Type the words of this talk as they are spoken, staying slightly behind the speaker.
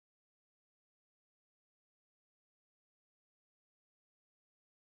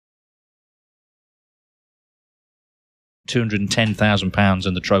£210,000,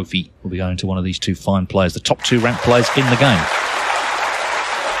 and the trophy will be going to one of these two fine players, the top two ranked players in the game.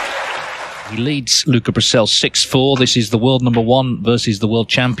 He leads Luca Brecel 6-4. This is the world number one versus the world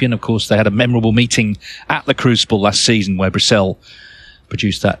champion. Of course, they had a memorable meeting at the Crucible last season where Brecel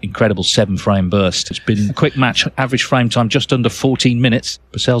produced that incredible 7-frame burst. It's been a quick match, average frame time just under 14 minutes.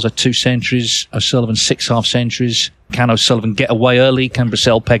 Brecel's had 2 centuries, O'Sullivan 6 half centuries. Can O'Sullivan get away early? Can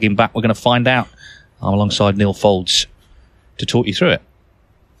Brecel peg him back? We're going to find out. I'm alongside Neil Folds to talk you through it.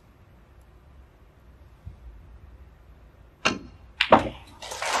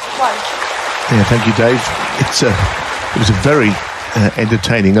 Yeah, thank you, Dave. It was a very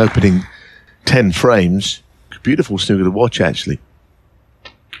entertaining opening 10 frames. Beautiful snooker to watch, actually.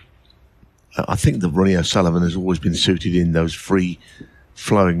 I think that Ronnie O'Sullivan has always been suited in those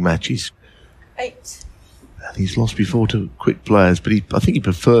free-flowing matches. 8. And he's lost before to quick players, but I think he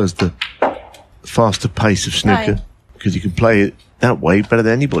prefers the faster pace of snooker 9. because he can play it that way better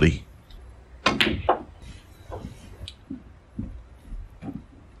than anybody.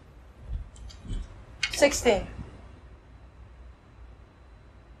 16.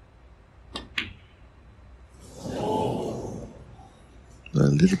 A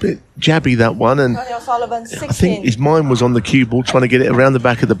little bit jabby, that one, and Ronnie O'Sullivan, 16. I think his mind was on the cue ball, trying to get it around the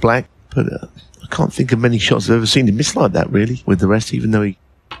back of the black, but I can't think of many shots I've ever seen him miss like that, really, with the rest, even though he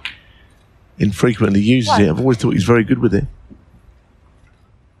infrequently uses it. I've always thought he's very good with it.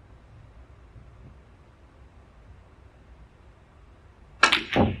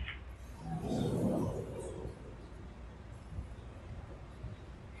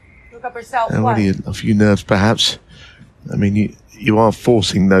 Luca Brecel, Already a few nerves, perhaps. I mean, you are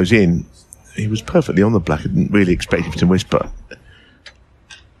forcing those in. He was perfectly on the black. I didn't really expect him to miss, but...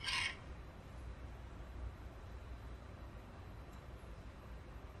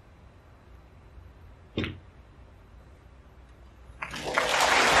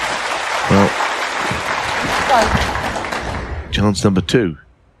 Well, chance number 2.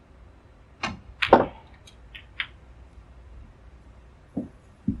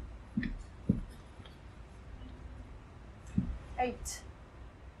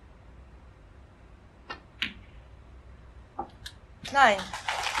 Nine.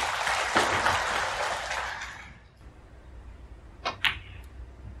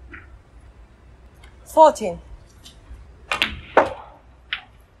 14.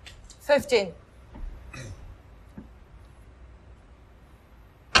 15.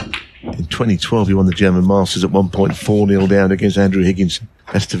 In 2012, he won the German Masters at 1.4-0 down against Andrew Higgins.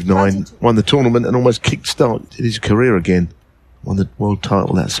 Best of 9. Won the tournament and almost kick-started his career again. Won the world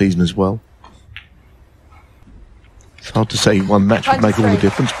title that season as well. It's hard to say one match would make all the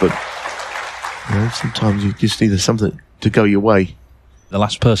difference, but you know, sometimes you just need something to go your way. The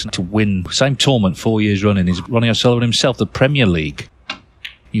last person to win the same tournament 4 years running is Ronnie O'Sullivan himself, the Premier League.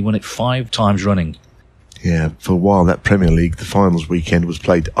 He won it 5 times running. Yeah, for a while that Premier League, the finals weekend, was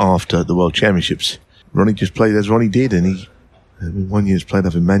played after the World Championships. Ronnie just played as Ronnie did, and he 1 year's played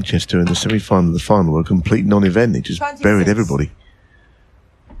up in Manchester, and the semi-final and the final were a complete non-event. It just 26. Buried everybody.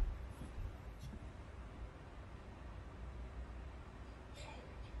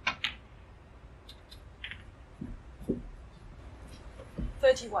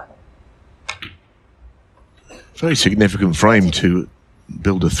 Very significant frame to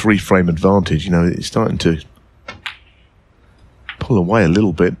build a 3-frame advantage. You know, it's starting to pull away a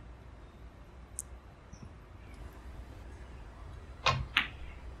little bit.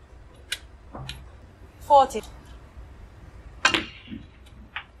 $40.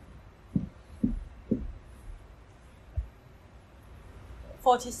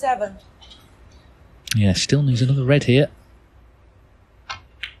 $47. Yeah, still needs another red here.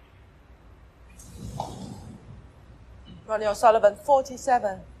 Ronnie O'Sullivan,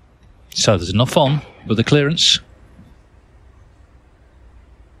 47. So there's enough on with the clearance.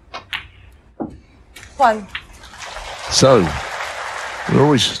 1. So, we're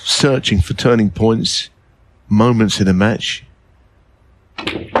always searching for turning points, moments in a match. I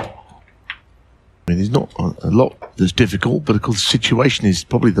mean, there's not a lot that's difficult, but of course the situation is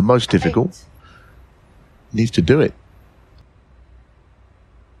probably the most difficult. 8. He needs to do it.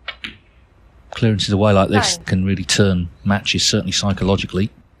 Clearances away like this 9. can really turn matches, certainly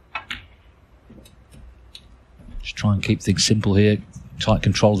psychologically. Just try and keep things simple here. Tight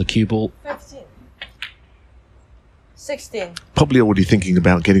control of the cue ball. 15. 16. Probably already thinking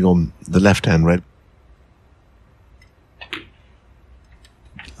about getting on the left-hand red.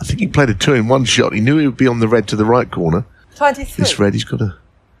 I think he played a 2-in-1 shot. He knew he would be on the red to the right corner. 23. This red, he's got to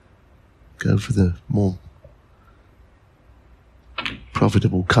go for the more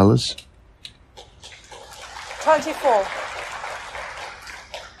profitable colours. 24.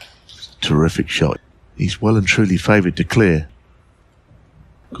 Terrific shot. He's well and truly favoured to clear.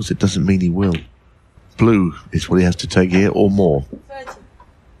 Of course, it doesn't mean he will. Blue is what he has to take here, or more. 30.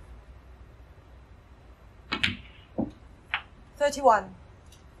 31.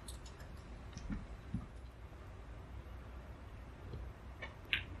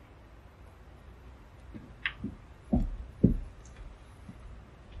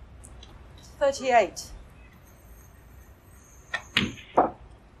 $38.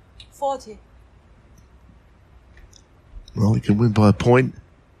 40. Well, he can win by a point.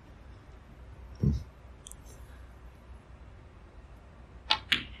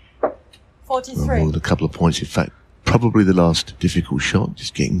 Well, 43. more than a couple of points, in fact. Probably the last difficult shot,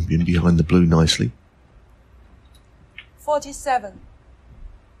 just getting in behind the blue nicely. 47.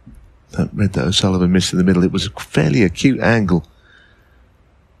 That red that O'Sullivan missed in the middle, it was a fairly acute angle.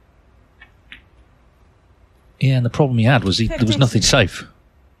 Yeah, and the problem he had was there was nothing safe.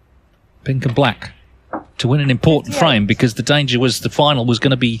 Pink and black. To win an important 58. frame, because the danger was the final was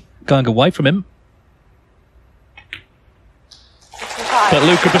going to be going away from him. 65. But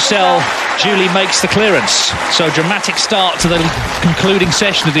Luca Brecel duly makes the clearance. So dramatic start to the concluding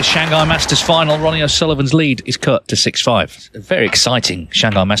session of this Shanghai Masters final. Ronnie O'Sullivan's lead is cut to 6-5. A very exciting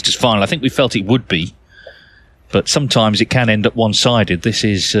Shanghai Masters final. I think we felt it would be. But sometimes it can end up one-sided. This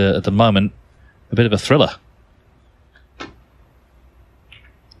is, at the moment, a bit of a thriller.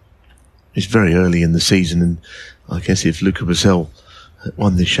 It's very early in the season, and I guess if Luca Brecel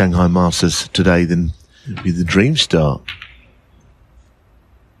won the Shanghai Masters today, then it would be the dream start.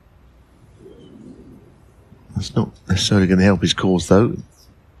 That's not necessarily going to help his cause, though.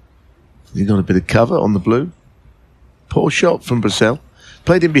 He got a bit of cover on the blue. Poor shot from Brecel.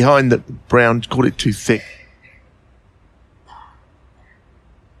 Played in behind that brown, caught it too thick.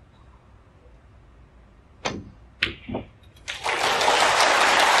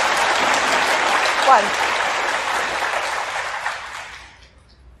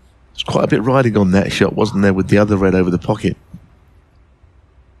 There's quite a bit riding on that shot, wasn't there, with the other red over the pocket.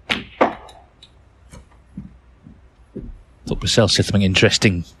 Thought Brecel said something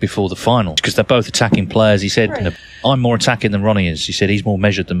interesting before the final, because they're both attacking players. He said, you know, I'm more attacking than Ronnie is. He said he's more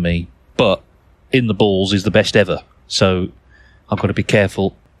measured than me, but in the balls is the best ever. So I've got to be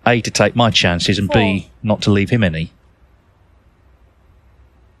careful, A, to take my chances, and B, not to leave him any.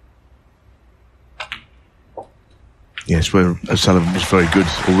 Yes, where O'Sullivan was very good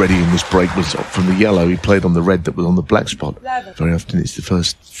already in this break was from the yellow. He played on the red that was on the black spot. 11. Very often it's the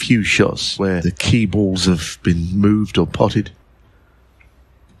first few shots where the key balls have been moved or potted,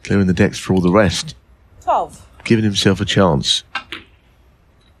 clearing the decks for all the rest. 12. Giving himself a chance.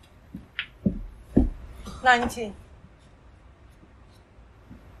 19.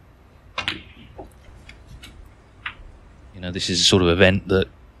 You know, this is a sort of event that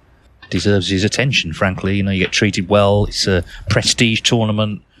deserves his attention, frankly. You know, you get treated well. It's a prestige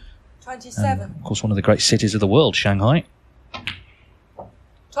tournament. 27. Of course, one of the great cities of the world, Shanghai.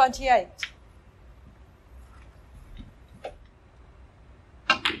 28.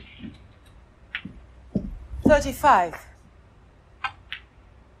 35.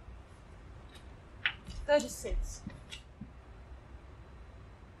 36.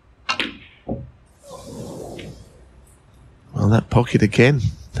 Well, that pocket again.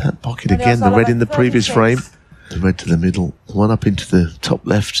 That pocket Ronnie again. The red in the O'Sullivan, previous 36. frame. The red to the middle. The one up into the top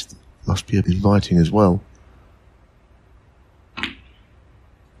left must be inviting as well.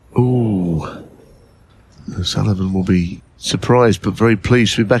 Ooh. O'Sullivan will be surprised but very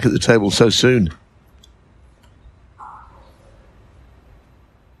pleased to be back at the table so soon.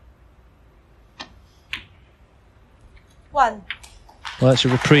 One. Well, it's a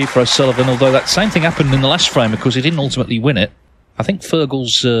reprieve for O'Sullivan, although that same thing happened in the last frame. Of course, he didn't ultimately win it. I think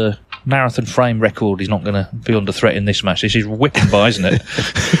Fergal's marathon frame record is not going to be under threat in this match. This is whipping by, isn't it?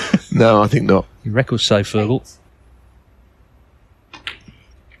 No, I think not. Your record's safe, Fergal.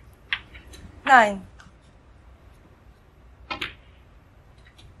 9.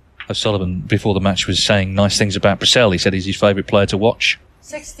 O'Sullivan, before the match, was saying nice things about Brecel. He said he's his favourite player to watch.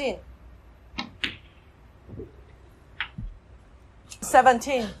 16.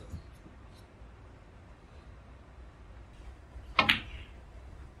 17.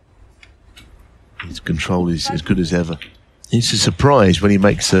 His control is as good as ever. It's a surprise when he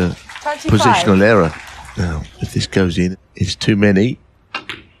makes a 25. positional error. Now, if this goes in, it's too many.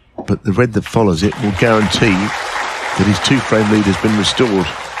 But the red that follows it will guarantee that his two-frame lead has been restored.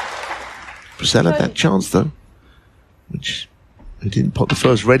 Brecel had that chance, though, which he didn't pot the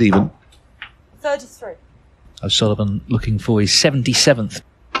first red even. 33. O'Sullivan looking for his 77th.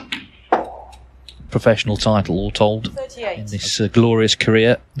 professional title, all told, 38. in this glorious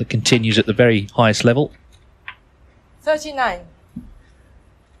career that continues at the very highest level. 39.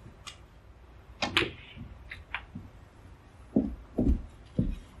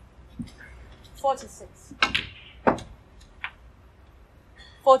 $46.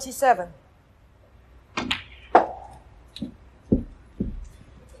 47.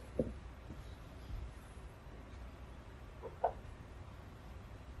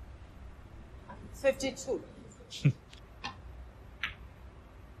 52.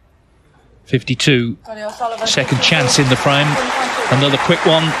 52. Ronnie O'Sullivan. Second chance in the frame. Another quick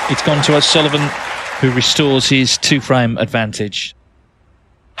one. It's gone to O'Sullivan, who restores his 2-frame advantage.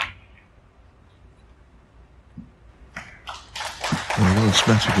 Well, another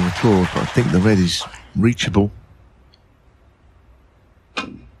smattering of applause, but I think the red is reachable.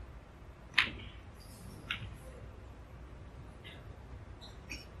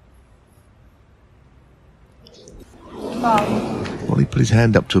 Well, he put his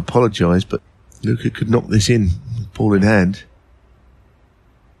hand up to apologise, but Luca could knock this in with ball in hand.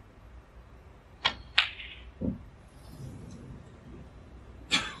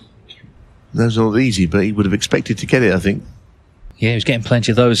 That was not easy, but he would have expected to get it, I think. Yeah, he was getting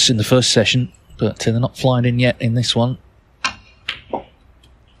plenty of those in the first session, but they're not flying in yet in this one.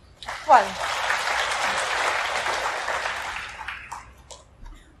 1.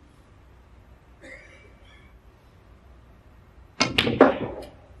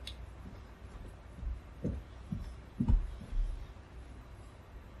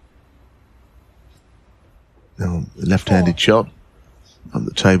 Now, a left-handed shot on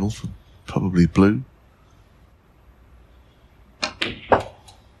the table for probably blue.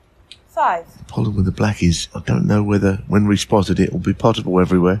 5. The problem with the black is, I don't know whether, when respotted, it will be potable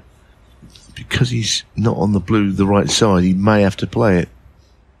everywhere. Because he's not on the blue, the right side, he may have to play it.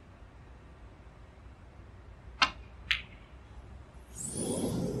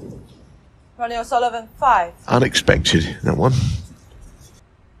 Ronnie O'Sullivan, 5. Unexpected, that one.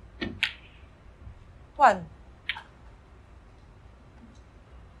 1.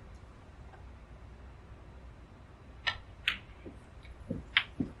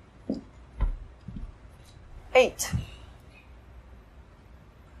 8.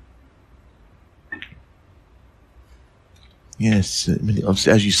 Yes, I mean,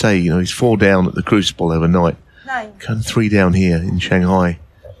 as you say, you know, he's 4 down at the Crucible overnight. 9. Kind of 3 down here in Shanghai.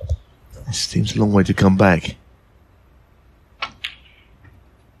 It seems a long way to come back.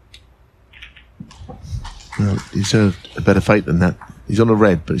 Well, he deserved a better fate than that. He's on a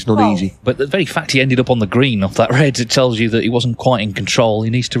red, but it's not easy. But the very fact he ended up on the green off that red, it tells you that he wasn't quite in control. He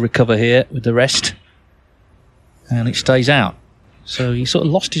needs to recover here with the rest. And it stays out. So he sort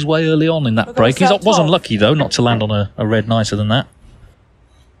of lost his way early on in that break. He was unlucky, though, not to land on a red nicer than that.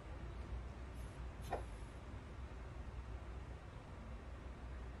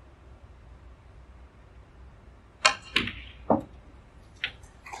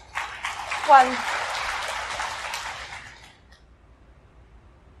 One.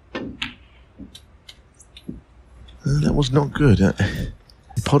 That was not good.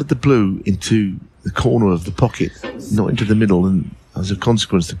 He potted the blue into the corner of the pocket, not into the middle, and as a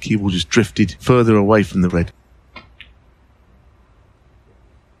consequence, the cue ball just drifted further away from the red.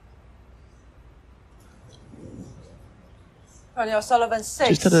 Ronnie O'Sullivan, 6.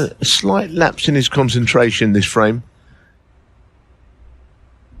 Just had a slight lapse in his concentration this frame.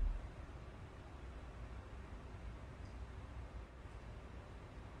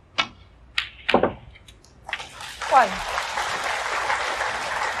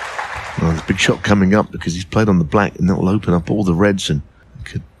 Well, there's a big shot coming up because he's played on the black, and that will open up all the reds and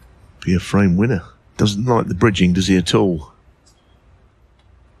could be a frame winner. Doesn't like the bridging, does he, at all?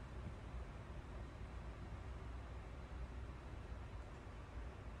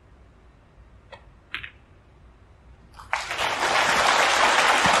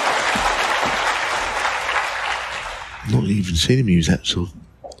 Not even seen him use that sort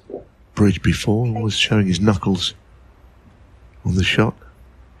of bridge before. He was showing his knuckles on the shot.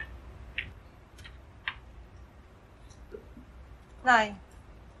 9.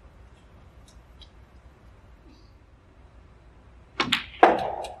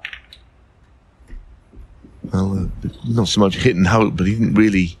 Well, not so much hit and hope, but he didn't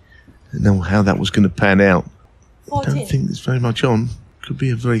really know how that was going to pan out. 14. I don't think there's very much on. Could be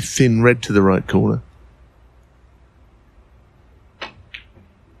a very thin red to the right corner.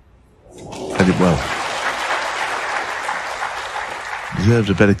 Played it well. Deserves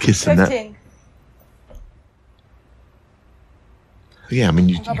a better kiss than 15. that. Yeah, I mean,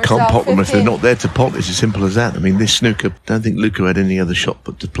 you Luca can't Brecel, pot them if they're 15. not there to pot. It's as simple as that. I mean, this snooker, don't think Luca had any other shot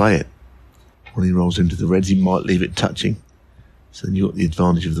but to play it. When he rolls into the reds, he might leave it touching. So then you've got the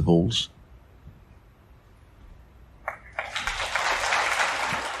advantage of the balls.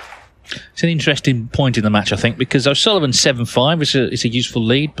 It's an interesting point in the match, I think, because O'Sullivan's 7-5 is a useful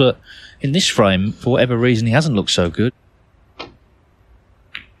lead, but in this frame, for whatever reason, he hasn't looked so good.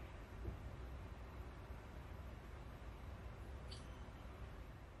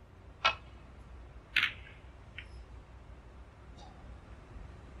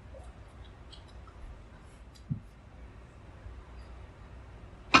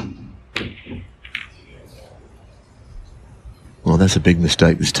 Well, that's a big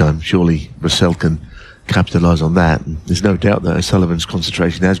mistake this time. Surely Brecel can capitalise on that. And there's no doubt that O'Sullivan's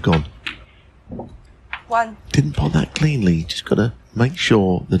concentration has gone. 1. Didn't pot that cleanly. Just got to make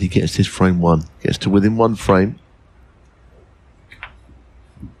sure that he gets his frame one. Gets to within one frame.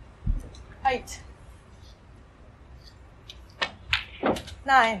 8.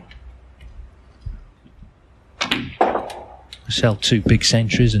 9. Brecel 2 big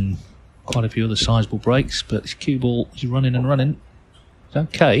centuries and quite a few other sizable breaks, but this cue ball is running and running. It's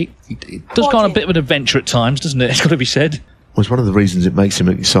okay. It does go on a bit of an adventure at times, doesn't it? It's got to be said. Well, it's one of the reasons it makes him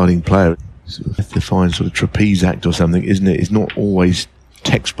an exciting player. Sort of defines sort of trapeze act or something, isn't it? It's not always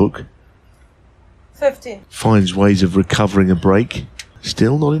textbook. 50. Finds ways of recovering a break.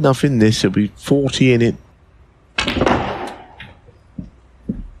 Still not enough in this. It'll be 40 in it.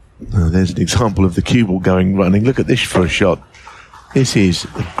 Oh, there's an example of the cue ball going running. Look at this for a shot. This is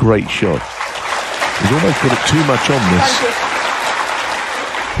a great shot. He's almost got it too much on this.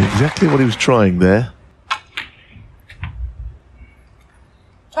 Exactly what he was trying there.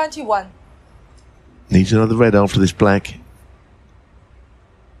 21. Needs another red after this black.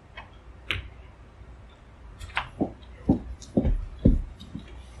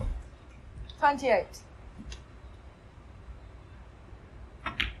 $28.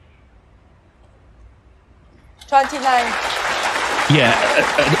 Yeah,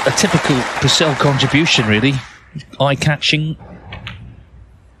 a typical Brecel contribution, really. Eye-catching.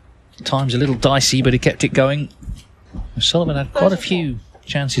 Times a little dicey, but he kept it going. Sullivan had quite a few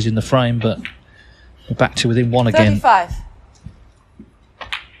chances in the frame, but we're back to within one again. 35.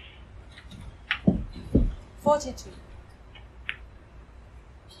 42.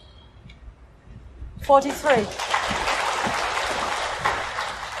 43.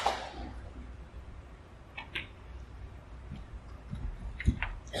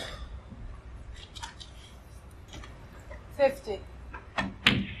 50.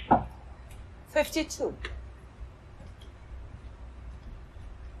 52.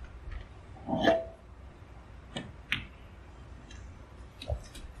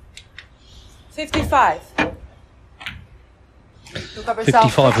 55.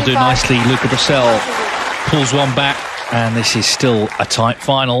 55 will do nicely. Luca Brecel pulls one back, and this is still a tight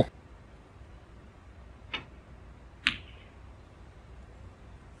final.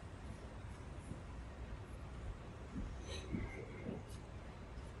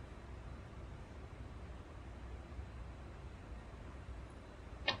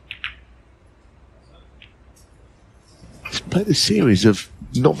 Played a series of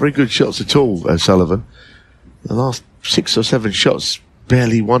not very good shots at all, Sullivan. The last 6 or 7 shots,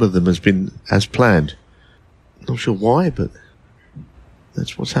 barely one of them has been as planned. Not sure why, but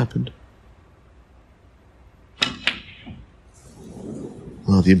that's what's happened.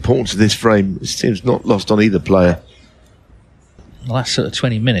 Well, the importance of this frame seems not lost on either player. The last sort of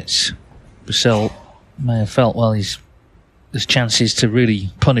 20 minutes, Brecel may have felt, well, there's chances to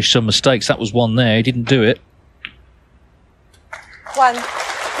really punish some mistakes. That was one there. He didn't do it. 1.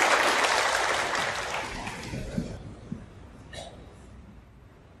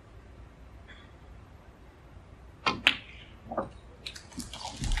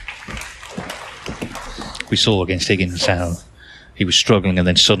 We saw against Higgins how he was struggling, and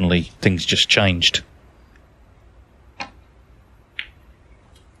then suddenly things just changed.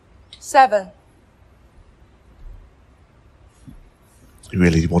 7. He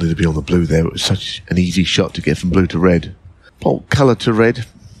really wanted to be on the blue there. It was such an easy shot to get from blue to red. Bolt colour to red.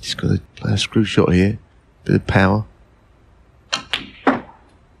 He's got to play a screw shot here. Bit of power.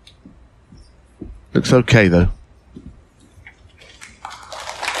 Looks okay though.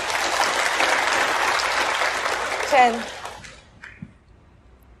 $10.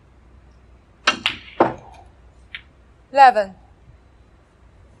 11.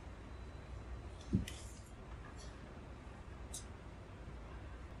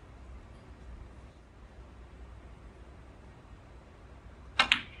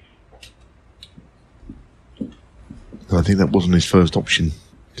 I think that wasn't his first option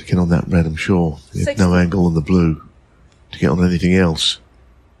to get on that red, I'm sure. He had 60. no angle on the blue to get on anything else.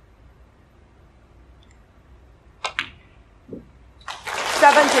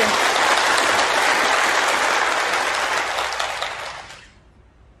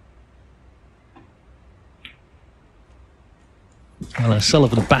 Well,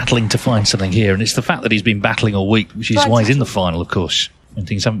 Sullivan battling to find something here, and it's the fact that he's been battling all week, which is why he's in the final, of course. When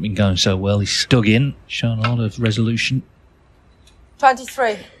things haven't been going so well, he's dug in, shown a lot of resolution.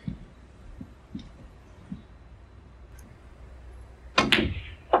 23.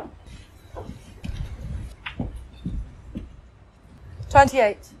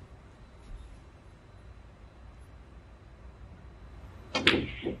 $28.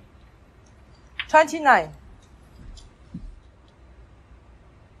 $29.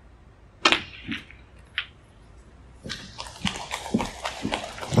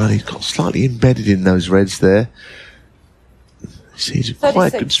 Well, he's got slightly embedded in those reds there. It's a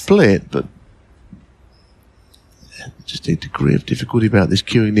quite good split, but just a degree of difficulty about this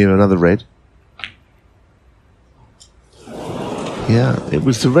queuing near another red. Yeah, it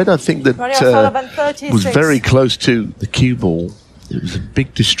was the red, I think, that was very close to the cue ball. It was a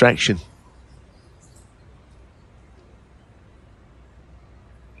big distraction.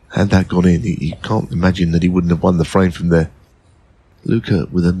 Had that gone in, you can't imagine that he wouldn't have won the frame from there. Luca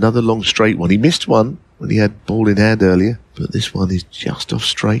with another long straight one. He missed one when he had ball in hand earlier, but this one is just off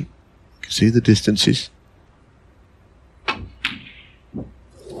straight. You can see the distances.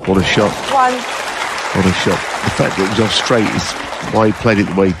 What a shot. What a shot. The fact that it was off straight is why he played it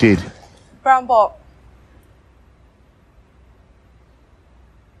the way he did. Brown ball.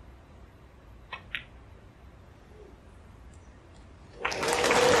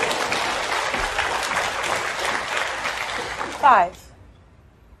 $5.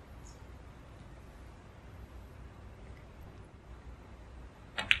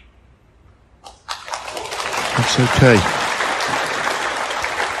 That's okay.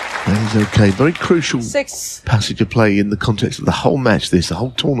 That is okay. Very crucial 6. passage of play in the context of the whole match, the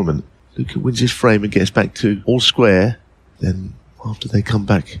whole tournament. Luca wins his frame and gets back to all square. Then, after they come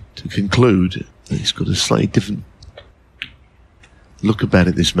back to conclude, he's got a slightly different look about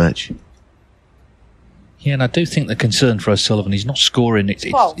it this match. Yeah, and I do think the concern for O'Sullivan, he's not scoring.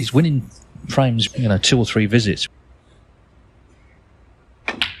 He's winning frames, 2 or 3 visits.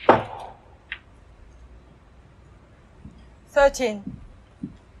 $13.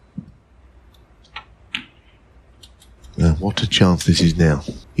 What a chance this is now.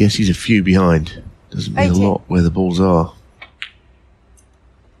 Yes, he's a few behind. Doesn't mean 18. a lot where the balls are.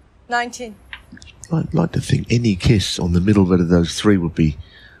 19. I'd like to think any kiss on the middle red of those 3 would be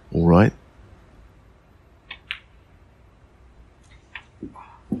all right.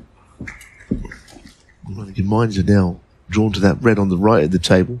 Well, your minds are now drawn to that red on the right of the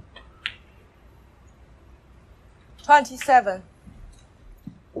table. 27.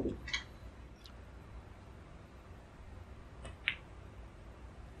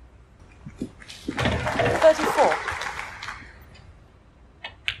 $34.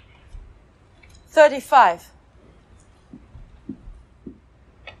 35.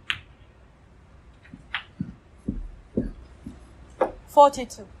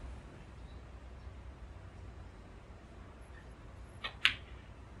 $42.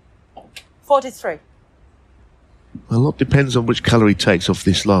 $43. A lot depends on which colour he takes off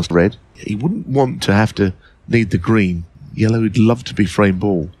this last red. He wouldn't want to have to need the green. Yellow would love to be frame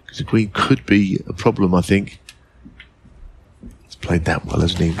ball, because the green could be a problem, I think. He's played that well,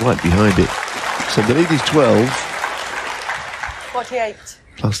 hasn't he? Right behind it. So the lead is 12. 48.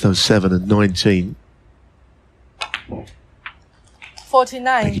 Plus those 7 and 19.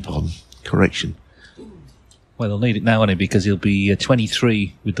 49. Beg your pardon. Correction. Well, he'll need it now, won't he? Because he'll be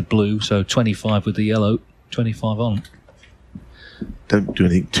 23 with the blue, so 25 with the yellow, 25 on. Don't do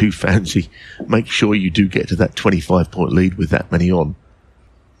anything too fancy. Make sure you do get to that 25-point lead with that many on,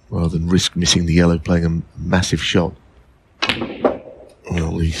 rather than risk missing the yellow playing a massive shot.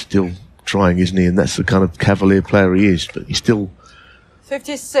 Well, he's still trying, isn't he? And that's the kind of cavalier player he is, but he's still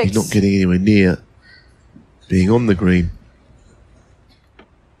 56. he's not getting anywhere near being on the green.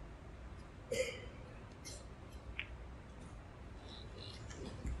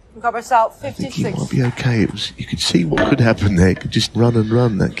 Luca Brecel, I think he 56. might be okay. You could see what could happen there. It could just run and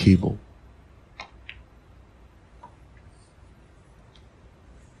run, that cue ball.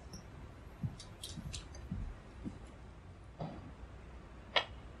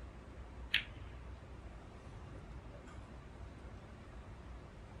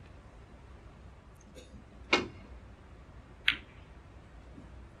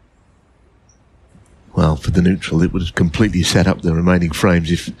 Well, for the neutral, it would have completely set up the remaining frames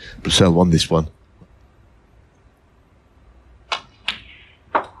if Brecel won this one.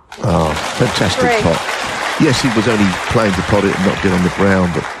 Oh, fantastic pot. Yes, he was only playing to pot it and not get on the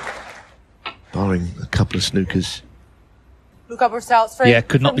ground, but barring a couple of snookers. Luca Brecel, Yeah,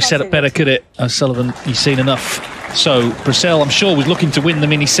 could not be set up better, could it? O'Sullivan, he's seen enough. So Brecel, I'm sure, was looking to win the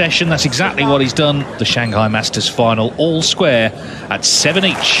mini session. That's exactly what he's done. The Shanghai Masters Final, all square at 7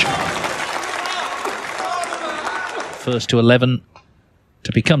 each. First to 11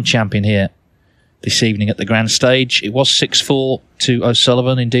 to become champion here this evening at the grand stage. It was 6-4 to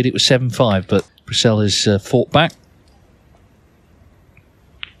O'Sullivan. Indeed, it was 7-5, but Brecel has fought back.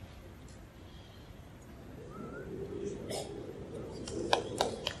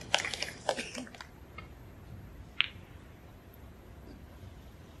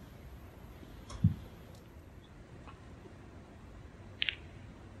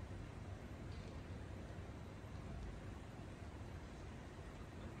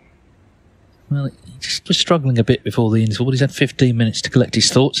 Well, he just was struggling a bit before the interval. He's had 15 minutes to collect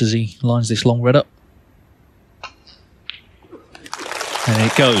his thoughts as he lines this long red up. And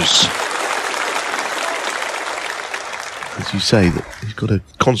it goes. As you say, that he's got to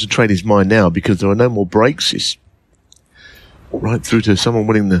concentrate his mind now because there are no more breaks. It's right through to someone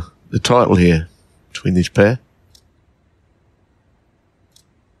winning the title here between this pair.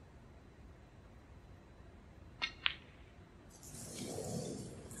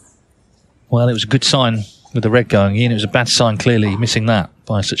 Well, it was a good sign with the red going in. It was a bad sign, clearly, missing that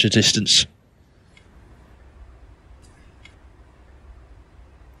by such a distance.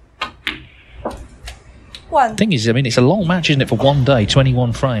 One. Thing is, I mean, it's a long match, isn't it, for one day,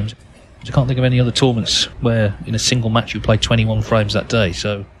 21 frames. I can't think of any other tournaments where in a single match you play 21 frames that day,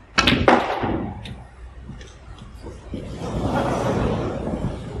 so...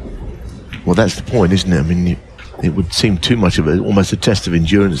 Well, that's the point, isn't it? I mean, it would seem too much of almost a test of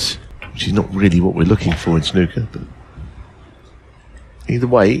endurance, which is not really what we're looking for in snooker. But either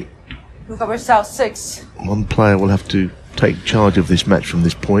way, Luca Brecel 6. one player will have to take charge of this match from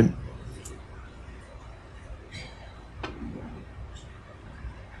this point.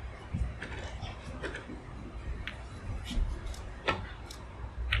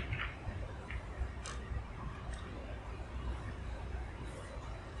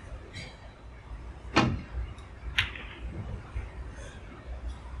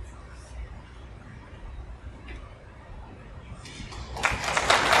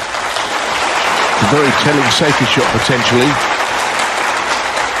 Very telling safety shot potentially.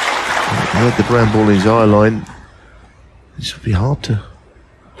 He had the brown ball in his eye line. This would be hard to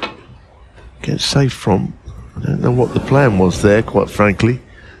get safe from. I don't know what the plan was there, quite frankly.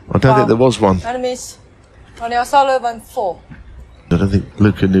 I don't think there was one. Enemies. Ronnie O'Sullivan 4. I don't think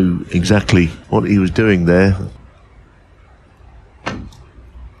Luca knew exactly what he was doing there.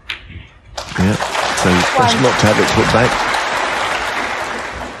 Yeah, so best not to have it put back.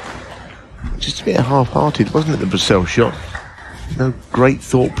 Just a bit half-hearted, wasn't it, the Brecel shot? No great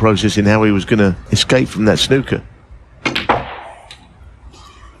thought process in how he was going to escape from that snooker.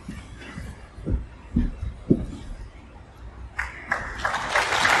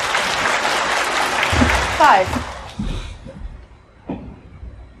 Five.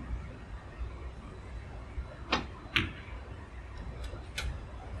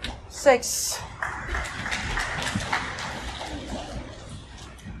 Six.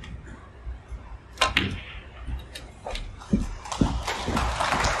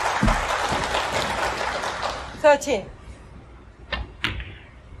 $13.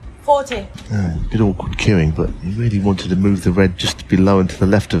 $14. A bit awkward queuing, but he really wanted to move the red just below and to the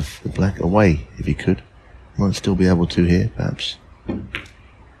left of the black away, if he could. Might still be able to here, perhaps.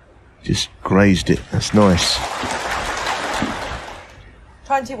 Just grazed it. That's nice.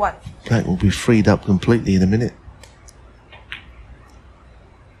 21. Black will be freed up completely in a minute.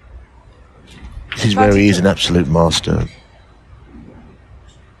 This is where he is an absolute master.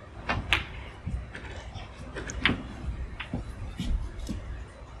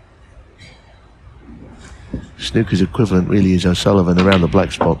 Snooker's equivalent really is O'Sullivan around the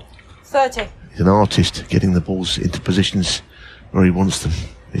black spot. 30. He's an artist getting the balls into positions where he wants them.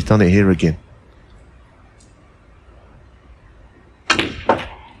 He's done it here again.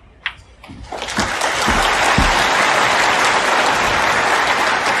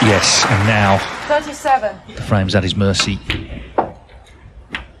 Yes, and now 37. the frame's at his mercy.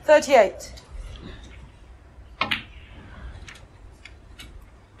 38.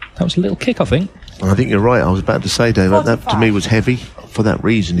 That was a little kick, I think. I think you're right. I was about to say, Dave, that to 45. me was heavy. For that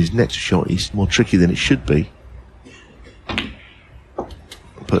reason, his next shot is more tricky than it should be.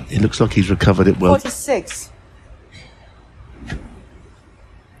 But it looks like he's recovered it well. 46.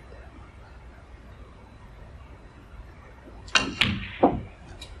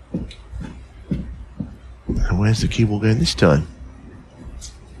 And where's the cue ball going this time?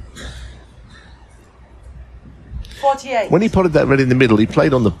 48. When he potted that red in the middle, he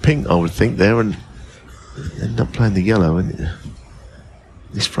played on the pink, I would think, there, and End up playing the yellow, and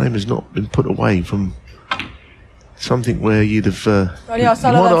this frame has not been put away from something where you'd have Ronnie you might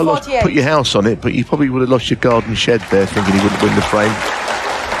not have lost, 48. put your house on it, but you probably would have lost your garden shed there, thinking he wouldn't win the frame.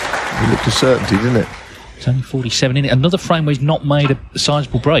 It looked a certainty, didn't it? It's only 47 in it. Another frame where he's not made a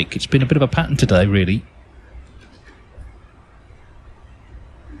sizable break. It's been a bit of a pattern today, really.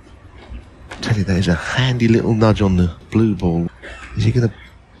 I tell you, there's a handy little nudge on the blue ball. Is he going to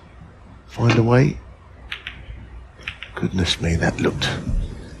find a way? Goodness me, that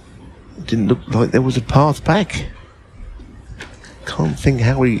didn't look like there was a path back. Can't think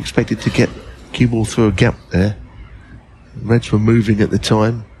how he expected to get cue ball through a gap there. Reds were moving at the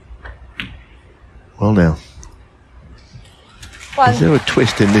time. Well now, is there a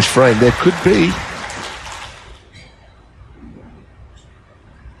twist in this frame? There could be.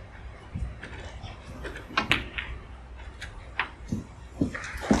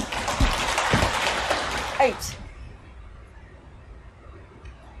 Eight.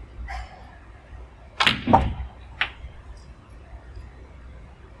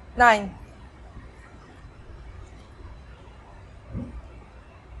 Nine.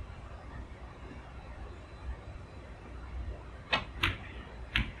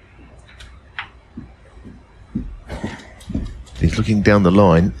 He's looking down the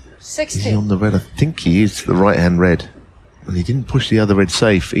line. 60. Is he on the red? I think he is, the right hand red. And he didn't push the other red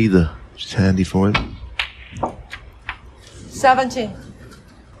safe either, which is handy for him. 17.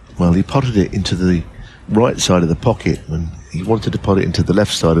 Well, he potted it into the right side of the pocket when he wanted to pot it into the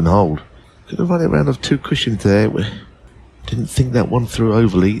left side and hold. Could have run it around of two cushions there. Didn't think that one through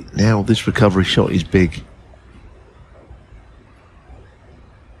overly. Now this recovery shot is big.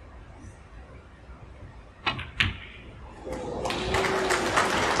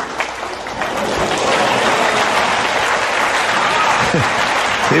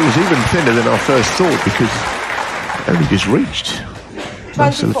 It was even thinner than our first thought because it only just reached.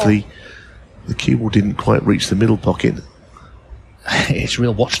 Mercifully, the cue ball didn't quite reach the middle pocket. It's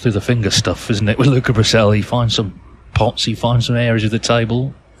real watch through the finger stuff, isn't it, with Luca Brecel? He finds some pots, he finds some areas of the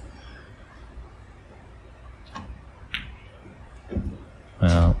table.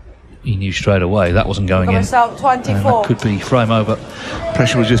 Well, he knew straight away that wasn't going in. 24. That could be frame over.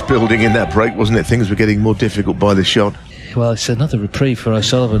 Pressure was just building in that break, wasn't it? Things were getting more difficult by the shot. Well, it's another reprieve for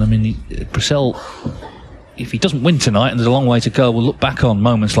O'Sullivan. I mean, Brecel, if he doesn't win tonight, and there's a long way to go, we'll look back on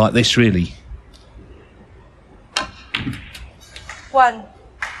moments like this, really. 1.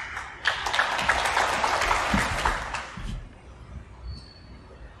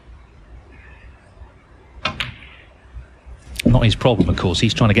 Not his problem, of course.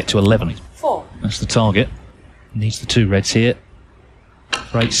 He's trying to get to 11. 4. That's the target. Needs the two reds here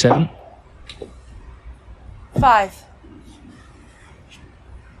for 8-7. 5.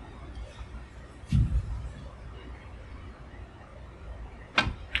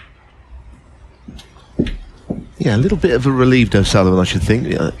 Yeah, a little bit of a relieved O'Sullivan, I should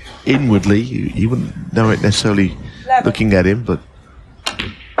think. Inwardly, you wouldn't know it necessarily 11. looking at him, but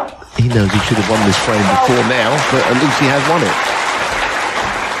he knows he should have won this frame before now, but at least he has won it.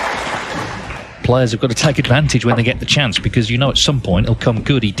 Players have got to take advantage when they get the chance, because you know at some point it'll come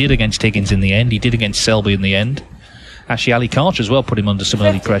good. He did against Higgins in the end. He did against Selby in the end. Actually, Ali Carter as well put him under some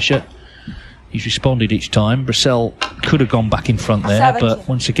early pressure. He's responded each time. Brecel could have gone back in front there, 70. but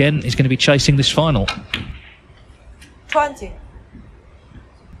once again, he's going to be chasing this final. 20.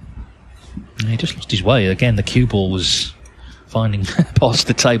 He just lost his way. Again, the cue ball was finding past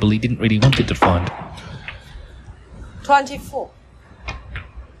the table he didn't really want it to find. 24.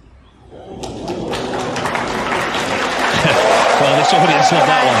 Well, this audience loved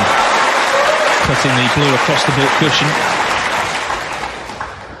that one. Cutting the blue across the back cushion.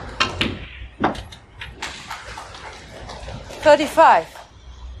 35.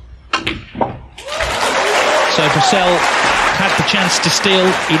 So Brecel had the chance to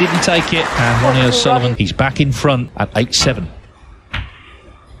steal, he didn't take it, and Ronnie O'Sullivan, he's back in front at 8-7.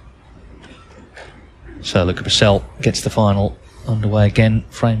 So Luca Brecel gets the final underway again,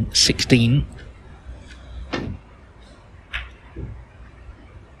 frame 16.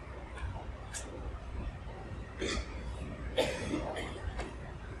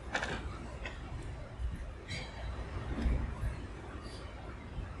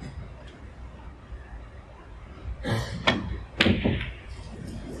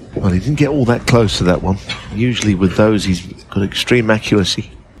 Well, he didn't get all that close to that one. Usually with those, he's got extreme accuracy.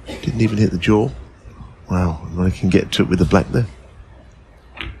 Didn't even hit the jaw. Wow, well, he can get to it with the black there.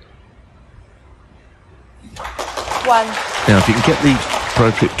 1. Now, if you can get the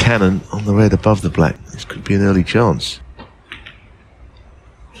appropriate cannon on the red above the black, this could be an early chance.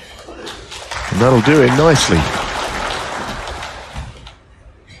 And that'll do him nicely.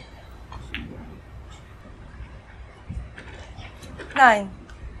 Nine.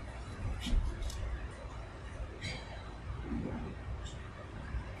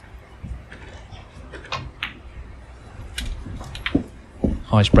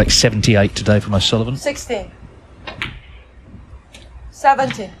 Highest break 78 today from O'Sullivan. 16.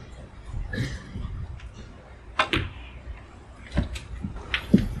 17.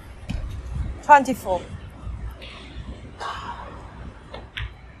 24.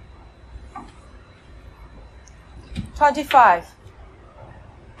 25.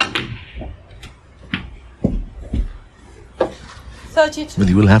 32. Well,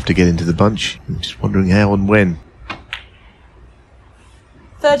 he will have to get into the bunch. I'm just wondering how and when.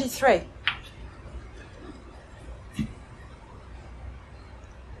 33.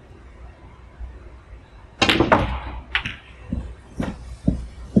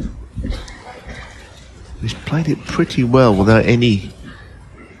 'He's played it pretty well without any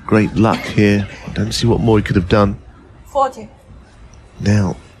great luck here. I don't see what more he could have done. 40.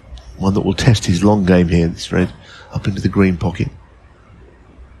 Now, one that will test his long game here, this red, up into the green pocket.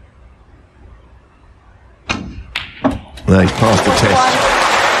 No, he's passed the test.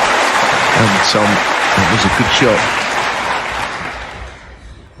 And that was a good shot.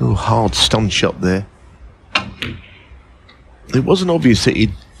 Oh, hard stun shot there. It wasn't obvious that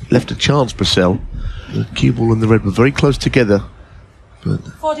he'd left a chance, Brecel. The cue ball and the red were very close together. But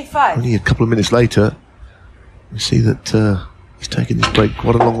 45. only a couple of minutes later, we see that he's taken this break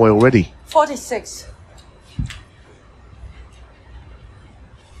quite a long way already. 46.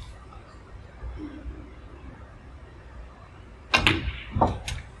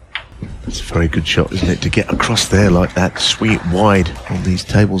 It's a very good shot, isn't it, to get across there like that, swing it wide on these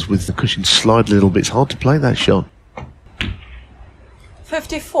tables with the cushion slide a little bit. It's hard to play that shot.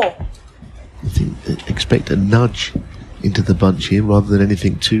 54. I think expect a nudge into the bunch here rather than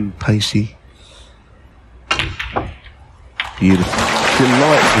anything too pacey. Beautiful,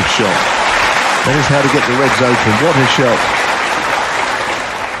 delightful shot. That is how to get the reds open. What a shot!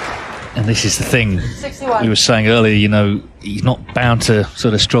 And this is the thing 61. we were saying earlier, you know, he's not bound to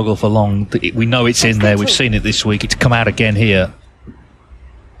sort of struggle for long. We know it's in there. We've seen it this week. It's come out again here.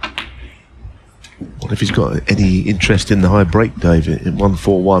 What if he's got any interest in the high break, David, at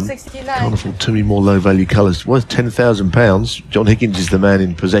 141? 69. Can't afford too many more low-value colours. Worth £10,000. John Higgins is the man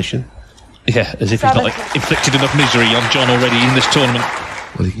in possession. Yeah, as if he's not inflicted enough misery on John already in this tournament.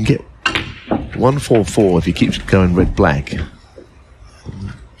 Well, he can get 144 if he keeps going red-black.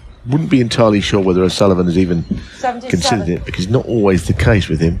 Wouldn't be entirely sure whether O'Sullivan has even 77. considered it, because not always the case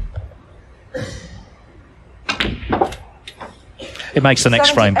with him. It makes the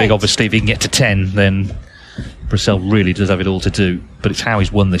next frame big, obviously. If he can get to 10, then Brecel really does have it all to do. But it's how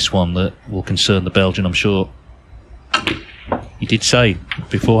he's won this one that will concern the Belgian, I'm sure. He did say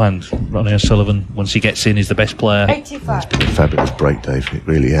beforehand, Ronnie O'Sullivan, once he gets in, is the best player. 85. It's been a fabulous break, Dave. It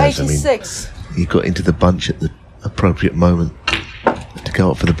really has. 86. I mean, he got into the bunch at the appropriate moment to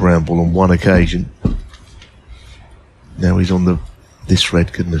go up for the brown ball on one occasion. Now he's on this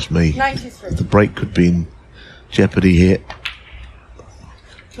red, goodness me. 93. The break could be in jeopardy here.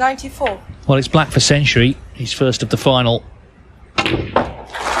 94. Well, it's black for Century. He's first of the final.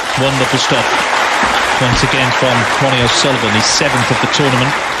 Wonderful stuff. Once again from Ronnie O'Sullivan. He's 7th of the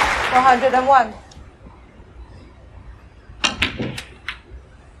tournament. 101.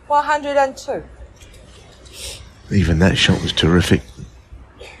 102. Even that shot was terrific.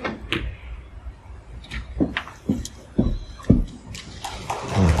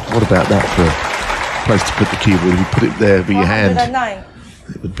 What about that for a place to put the cue ball? If you put it there with your hand, 109.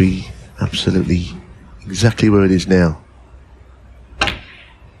 it would be absolutely exactly where it is now.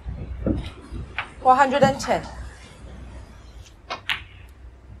 110.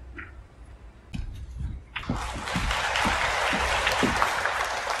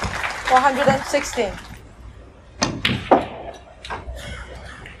 116.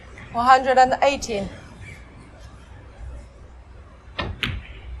 118.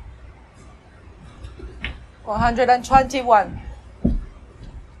 121.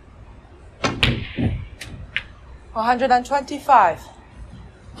 125.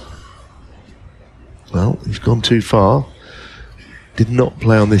 Well, he's gone too far. Did not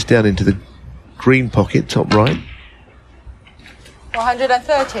play on this down into the green pocket, top right.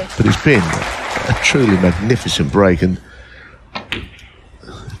 130. But it's been a truly magnificent break, and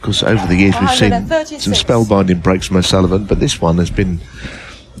of course over the years we've seen 136. some spellbinding breaks from O'Sullivan, but this one has been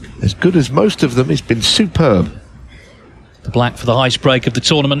as good as most of them. It's been superb. The black for the highest break of the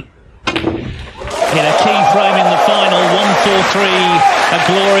tournament. Hit a key frame in the final, 1-4-3, a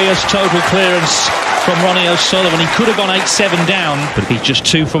glorious total clearance from Ronnie O'Sullivan. He could have gone 8-7 down, but he's just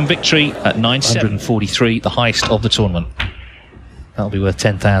 2 from victory at 943, the highest of the tournament. That'll be worth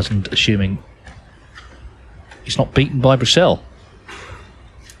 10,000, assuming he's not beaten by Brecel.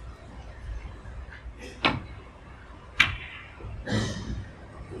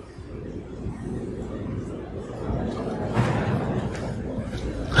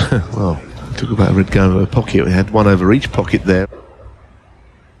 Well, talk about a red going over a pocket. We had one over each pocket there.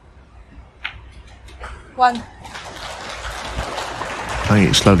 1. Playing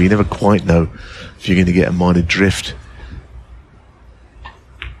it slowly, you never quite know if you're going to get a minor drift.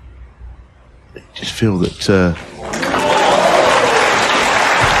 I just feel that he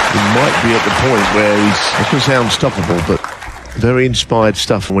might be at the point where he's, I can say unstoppable, but very inspired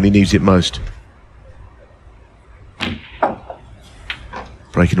stuff when he needs it most.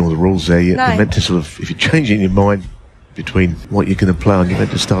 Breaking all the rules there. You're meant to sort of, if you're changing your mind between what you're going to play on, you're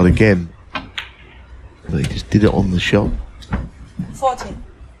meant to start again. But he just did it on the shot. 14.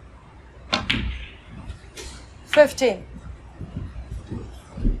 15.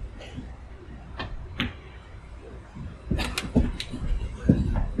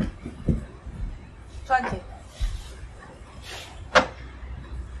 20.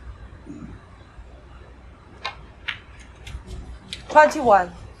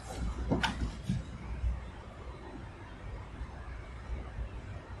 21.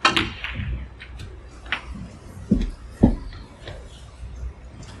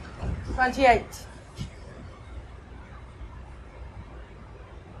 28.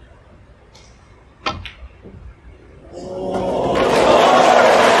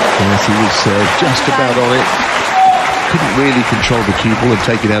 Yes, he was just about on it. Couldn't really control the cue ball and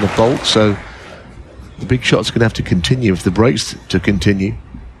take it out of bolt, so the big shot's going to have to continue if the break's to continue.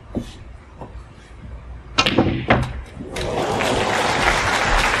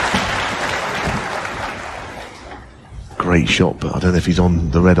 Great shot, but I don't know if he's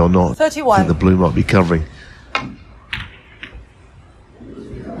on the red or not. 31. I think the blue might be covering.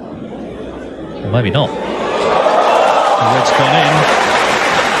 Well, maybe not. The red's gone in.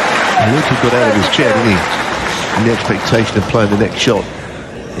 Luca got out of his chair, didn't he? In the expectation of playing the next shot.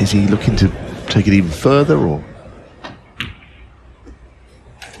 Is he looking to take it even further, or?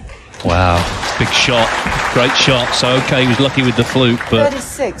 Wow, big shot, great shot. So okay, he was lucky with the fluke, but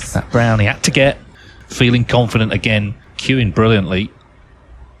 36. that brown he had to get. Feeling confident again, cueing brilliantly.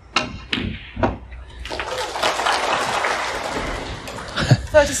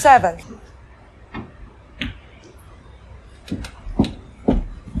 $37.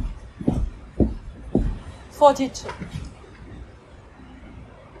 42.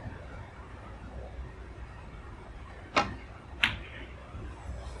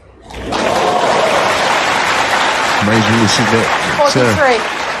 Amazing, isn't it? 43.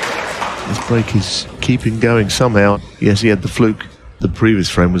 This break is keeping going somehow. Yes, he had the fluke. The previous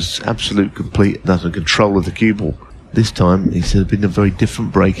frame was absolute, complete, utter control of the cue ball. This time, it's been a very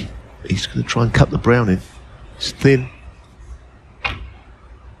different break. He's going to try and cut the brown in. It's thin.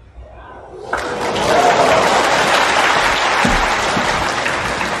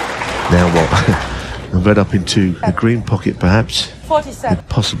 Now what? I've read up into the green pocket, perhaps. 47. And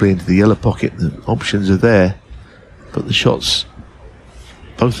possibly into the yellow pocket. The options are there, but the shots,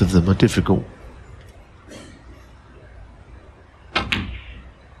 both of them, are difficult.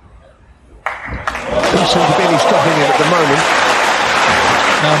 Doesn't seem to be any stopping it at the moment.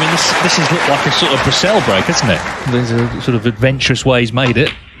 No, I mean, this has looked like a sort of Brecel break, hasn't it? There's a sort of adventurous way he's made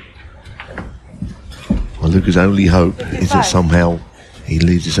it. Well, Luca's only hope is that somehow he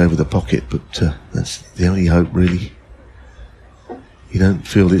leads us over the pocket, but that's the only hope, really. You don't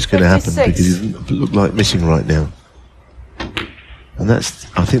feel it's going to happen because he doesn't look like missing right now. And that's,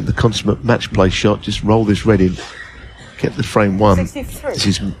 I think, the consummate match play shot. Just roll this red in, get the frame one. 63. This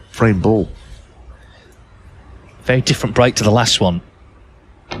is frame ball. Very different break to the last one.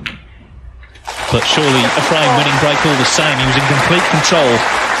 But surely a frame winning break all the same. He was in complete control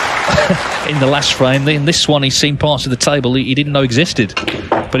in the last frame. In this one, he's seen parts of the table he didn't know existed.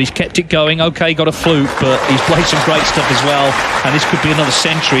 But he's kept it going. Okay, got a fluke, but he's played some great stuff as well. And this could be another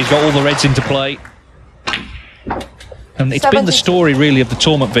century. He's got all the reds into play. And it's been the story, really, of the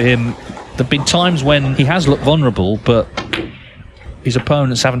tournament for him. There have been times when he has looked vulnerable, but his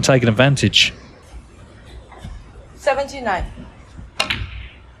opponents haven't taken advantage. 79.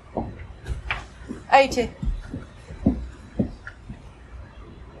 80.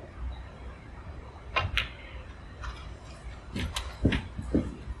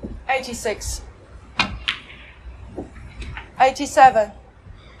 86. 87.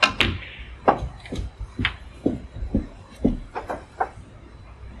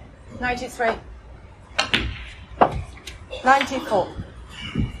 93. 94.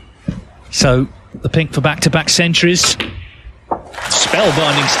 So the pink for back-to-back centuries.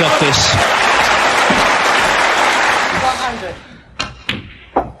 Spellbinding stuff, this. 100.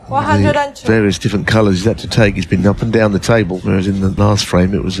 102. Various different colours he's had to take. He's been up and down the table, whereas in the last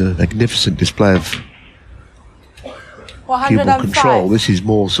frame it was a magnificent display of cue ball 105. control. This is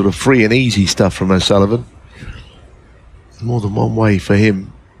more sort of free and easy stuff from O'Sullivan. More than one way for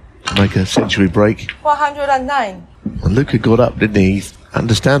him to make a century break. 109. And Luca got up, didn't he? He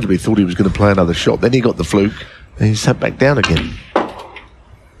understandably thought he was going to play another shot. Then he got the fluke, and he sat back down again.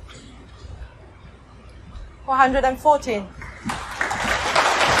 114.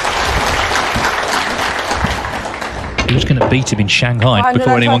 Who's going to beat him in Shanghai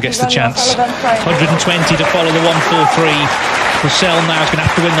before anyone gets the chance? 120 to follow the 1-4-3. Brecel now is going to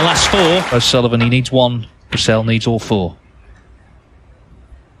have to win the last four. O'Sullivan, he needs one. Brecel needs all four.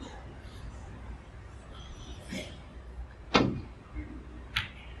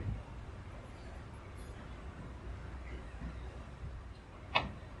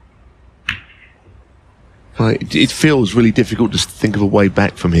 It feels really difficult to think of a way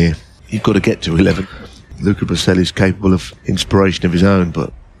back from here. You've got to get to 11. Luca Brecel is capable of inspiration of his own,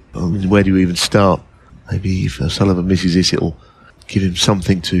 but I mean, where do you even start? Maybe if O'Sullivan misses this, it'll give him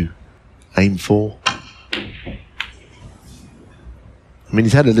something to aim for. I mean,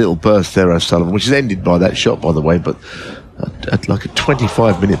 he's had a little burst there, O'Sullivan, which is ended by that shot, by the way, but at like a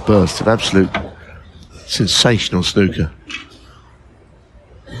 25-minute burst of absolute sensational snooker,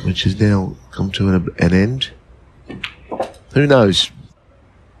 which has now come to an end. Who knows?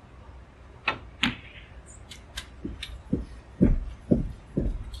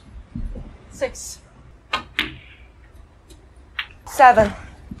 Six. 7.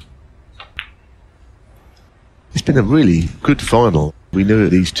 It's been a really good final. We knew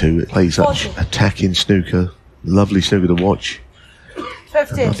that these two play such 40. attacking snooker, lovely snooker to watch.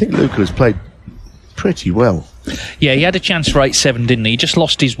 15. I think Luca has played pretty well. Yeah, he had a chance for 8-7, didn't he? He just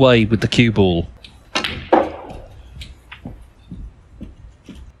lost his way with the cue ball.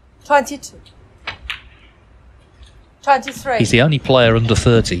 22. 23. He's the only player under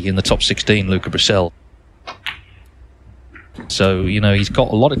 30 in the top 16, Luca Brecel. So, you know, he's got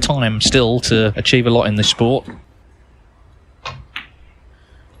a lot of time still to achieve a lot in this sport.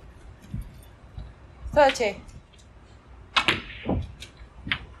 30.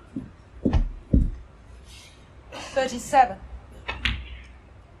 37.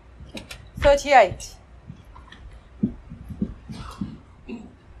 38.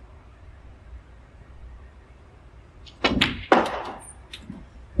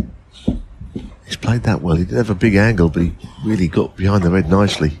 He's played that well. He didn't have a big angle, but he really got behind the red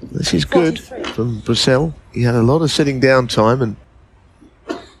nicely. This is good 43. from Brecel. He had a lot of sitting down time and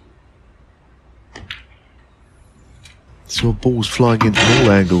saw balls flying in from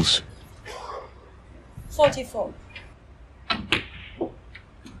all angles. 44.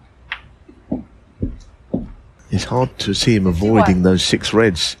 It's hard to see him avoiding those 6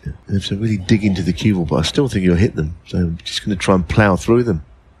 reds. You have to really dig into the cue ball, but I still think he'll hit them. So I'm just going to try and plough through them.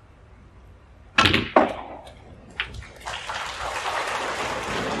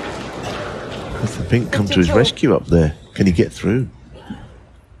 Has the pink come to his 52. rescue up there? Can he get through?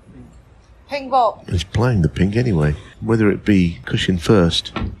 Pink ball. He's playing the pink anyway. Whether it be cushion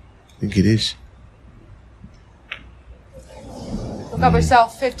first, I think it is. Luca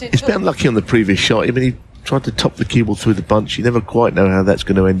Brecel, 52. He's been unlucky on the previous shot. I mean, he tried to top the cue ball through the bunch. You never quite know how that's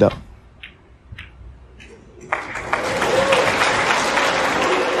going to end up.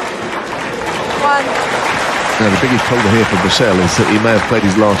 Now, the biggest problem here for Brecel is that he may have played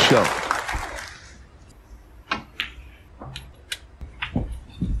his last shot.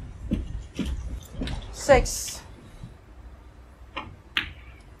 Six.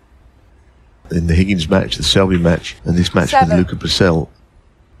 In the Higgins match, the Selby match, and this match 7. with Luca Brecel,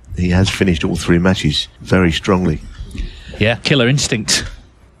 he has finished all 3 matches very strongly. Yeah, killer instinct.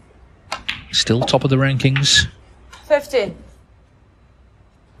 Still top of the rankings. 15.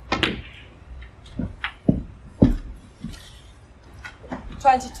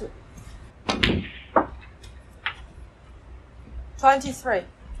 22. 23.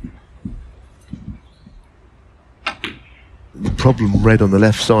 The problem red on the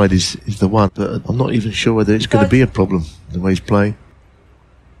left side is the one, but I'm not even sure whether it's going to be a problem, the way he's playing.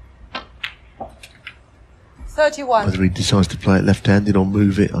 31. Whether he decides to play it left-handed or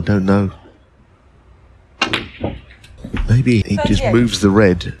move it, I don't know. Maybe he just 38. moves the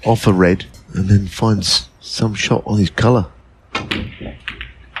red off a red and then finds some shot on his colour.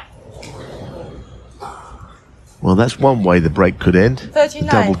 Well, that's one way the break could end. 39.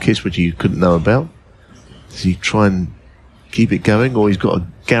 A double kiss, which you couldn't know about. Does he try and keep it going, or he's got a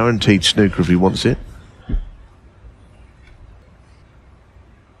guaranteed snooker if he wants it?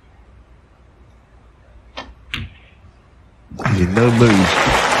 He's in no mood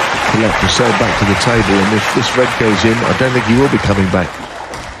to let Brecel back to the table, and if this red goes in, I don't think he will be coming back.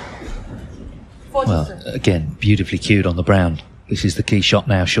 Well, again, beautifully cued on the brown. This is the key shot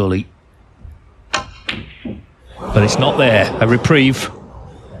now, surely. But it's not there. A reprieve.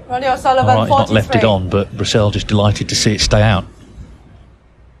 Ronnie O'Sullivan, All right, he's not left it 43. on, but Brecel just delighted to see it stay out.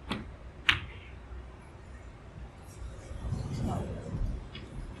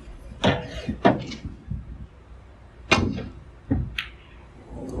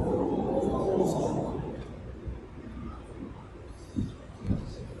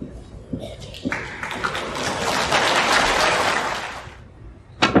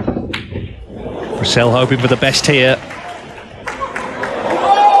 Brecel hoping for the best here.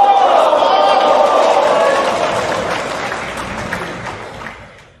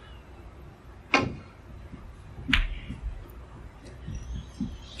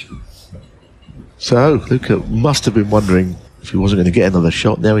 So, Luca must have been wondering if he wasn't going to get another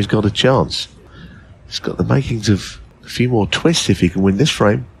shot. Now he's got a chance. He's got the makings of a few more twists if he can win this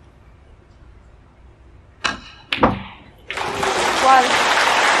frame. One.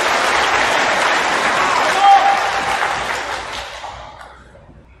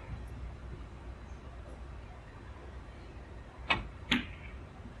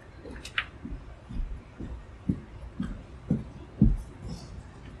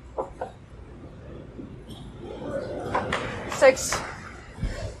 Six.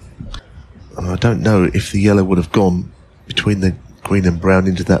 And I don't know if the yellow would have gone between the green and brown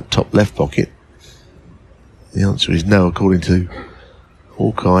into that top left pocket. The answer is no, according to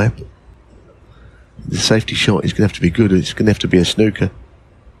Hawkeye. The safety shot is going to have to be good. It's going to have to be a snooker.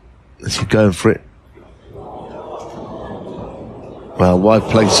 As you're going for it. Well, why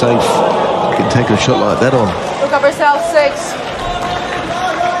play safe? You can take a shot like that on. Luca Brecel, 6.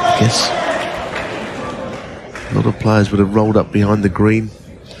 I guess a lot of players would have rolled up behind the green.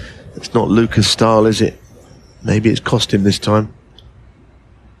 It's not Luca's style, is it? Maybe it's cost him this time.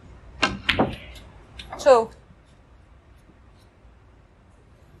 2.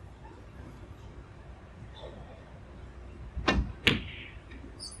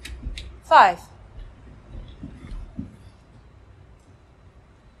 Five.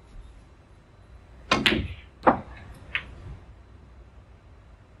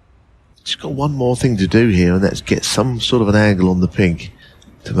 He's got one more thing to do here, and that's get some sort of an angle on the pink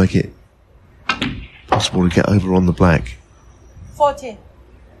to make it possible to get over on the black. 14.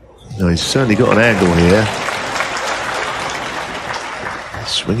 No, he's certainly got an angle here.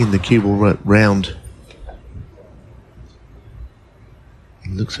 Swinging the cue ball round.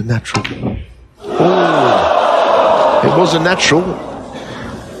 It looks a natural. Oh! It was a natural,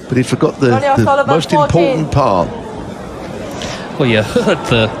 but he forgot the most important part. Well, you heard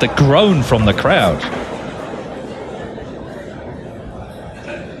the groan from the crowd.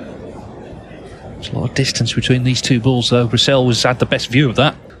 There's a lot of distance between these two balls, though. Brecel had the best view of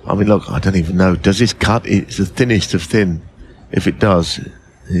that. I mean, look, I don't even know. Does this cut? It's the thinnest of thin. If it does,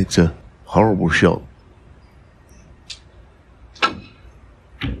 it's a horrible shot. Oh,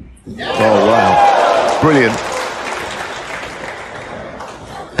 wow. Brilliant.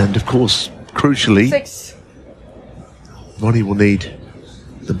 And, of course, crucially, 6. Ronnie will need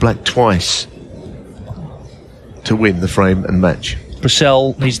the black twice to win the frame and match.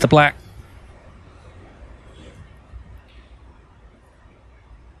 Brecel needs the black.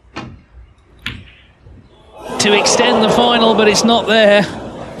 To extend the final, but it's not there.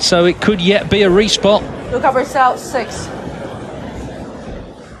 So it could yet be a respot. Luca Brecel, 6.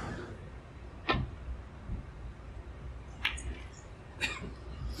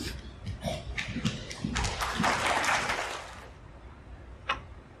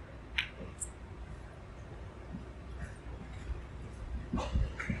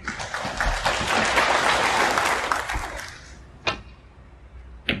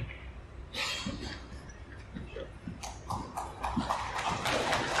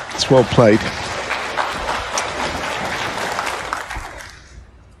 It's well played.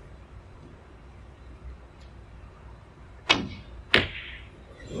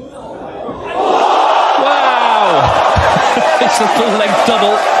 It's the full-length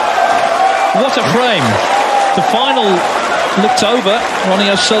double. What a frame. The final looked over. Ronnie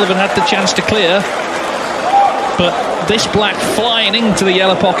O'Sullivan had the chance to clear. But this black flying into the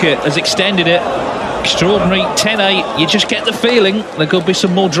yellow pocket has extended it. Extraordinary 10-8. You just get the feeling there could be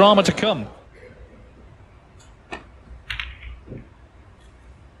some more drama to come.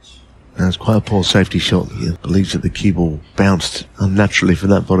 That's quite a poor safety shot. He believes that the cue ball bounced unnaturally from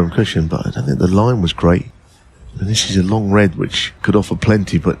that bottom cushion, but I don't think the line was great. And this is a long red which could offer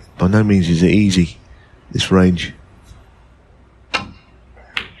plenty, but by no means is it easy, this range. Well,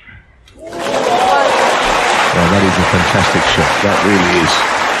 that is a fantastic shot. That really is.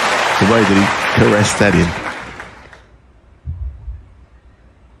 The way that he caressed that in.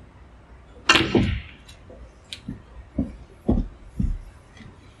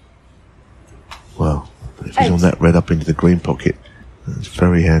 Well, if he's on that red up into the green pocket, that's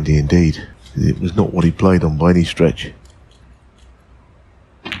very handy indeed. It was not what he played on by any stretch.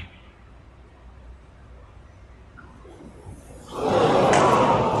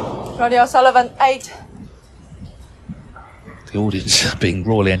 Ronnie O'Sullivan, 8. The audience are being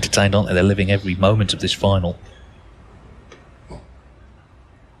royally entertained, aren't they? They're living every moment of this final.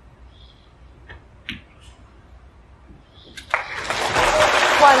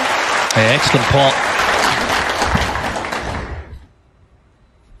 Hey, excellent pot.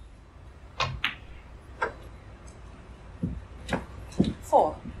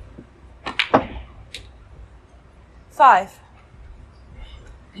 Four. 5.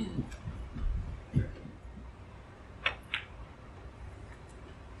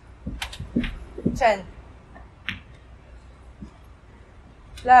 10.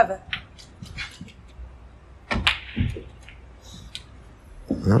 11.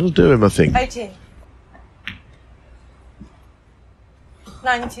 That'll do him, I think. 18.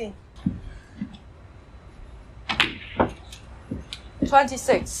 19.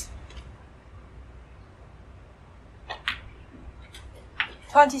 26.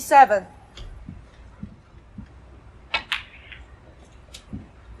 27.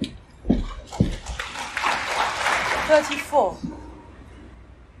 34.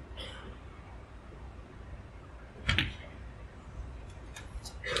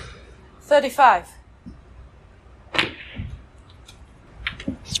 35.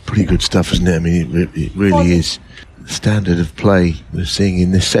 It's pretty good stuff, isn't it? I mean, it really 40. is the standard of play we're seeing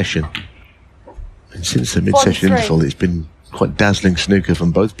in this session. And since the mid-session 43. interval, it's been quite dazzling snooker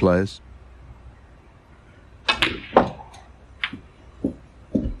from both players.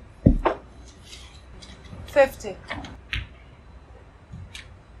 $50.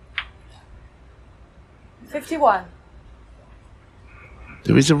 51.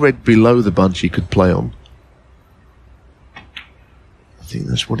 There is a red below the bunch he could play on. I think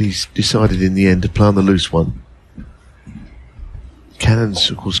that's what he's decided in the end, to play on the loose one. Cannons,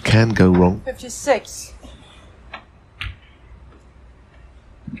 of course, can go wrong. 56.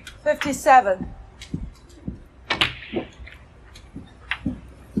 57.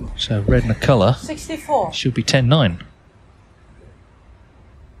 So red and a colour. 64. Should be 10-9.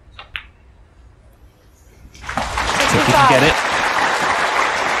 If he can get it.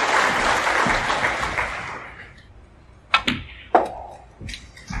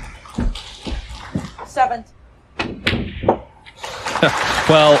 Seven.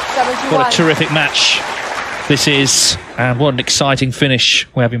 Well, 71. what a terrific match this is, and what an exciting finish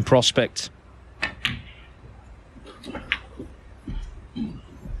we have in prospect.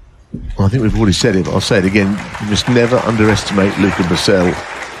 Well, I think we've already said it, but I'll say it again. You must never underestimate Luca Brecel.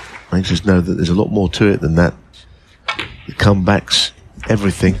 I just know that there's a lot more to it than that. The comebacks,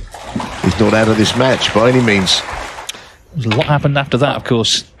 everything. He's not out of this match by any means. What happened after that, of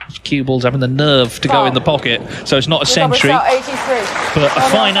course? Cue balls having the nerve to go in the pocket, so it's not a century, Luca Brecel, 83. but a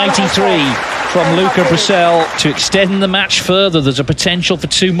fine 83 from Luca Brecel to extend the match further. There's a potential for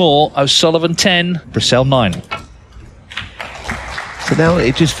 2 more. O'Sullivan 10, Brecel 9. So now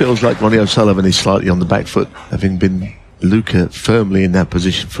it just feels like Ronnie O'Sullivan is slightly on the back foot, having been Luca firmly in that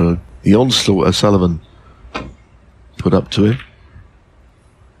position for the onslaught O'Sullivan put up to him.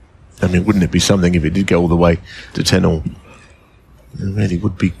 I mean, wouldn't it be something if it did go all the way to 10-all? It really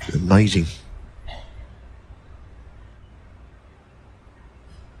would be amazing.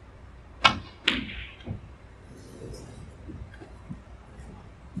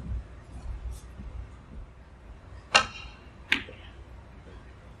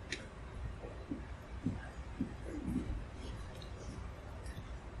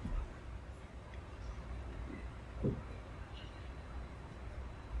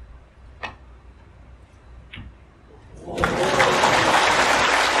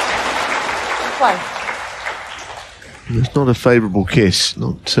 It's not a favourable kiss,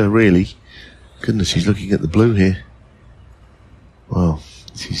 not really. Goodness, he's looking at the blue here. Well,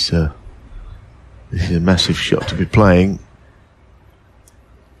 this is a massive shot to be playing.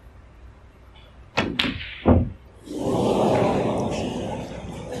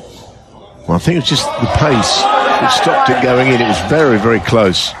 Well, I think it's just the pace which stopped it going in. It was very, very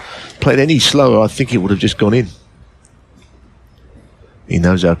close. played any slower, I think it would have just gone in. He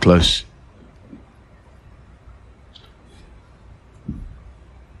knows how close.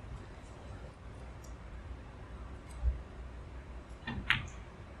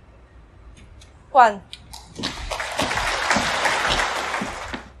 One.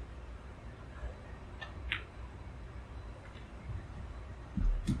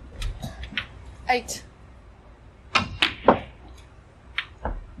 Eight.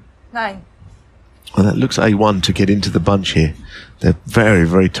 9. Well, that looks A1 to get into the bunch here. They're very,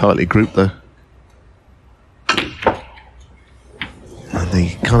 very tightly grouped, though. And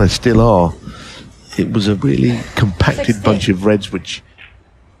they kind of still are. It was a really compacted 16. bunch of reds, which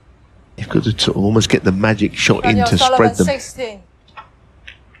you've got to sort of almost get the magic shot in to Sullivan, spread them. 16.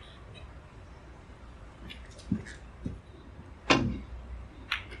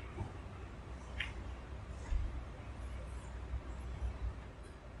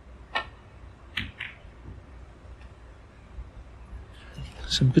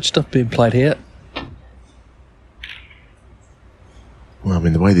 Some good stuff being played here. Well, I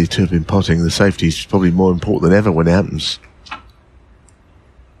mean, the way these two have been potting, the safety is probably more important than ever when it happens.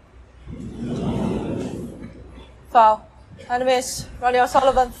 Foul. And miss. Ronnie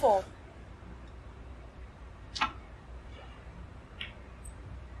O'Sullivan, 4.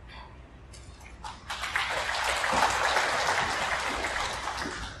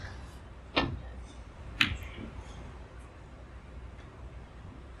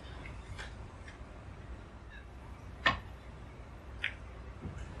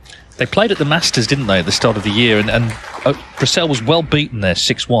 They played at the Masters, didn't they, at the start of the year? And Brecel was well beaten there,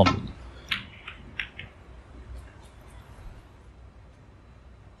 6-1.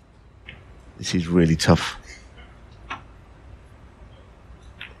 This is really tough.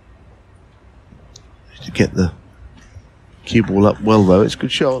 To get the cue ball up well, though, it's a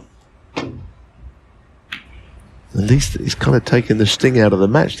good shot. At least it's kind of taken the sting out of the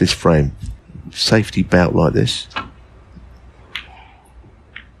match, this frame. Safety bout like this.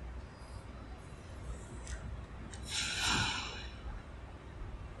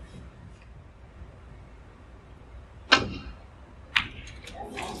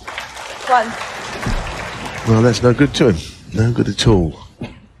 One. Well, that's no good to him. No good at all.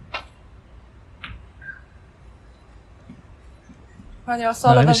 Ronnie No,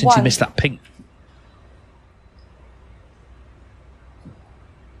 O'Sullivan, ever since 1. he missed that pink.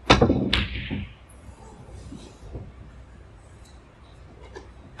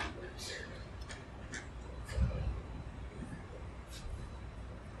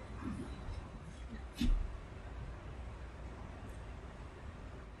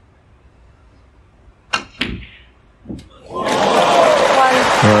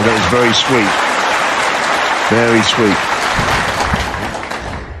 Oh, that was very sweet. Very sweet.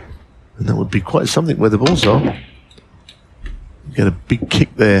 And that would be quite something where the balls are. Get a big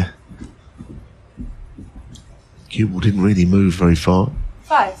kick there. Cue ball didn't really move very far.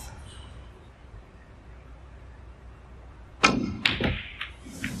 5.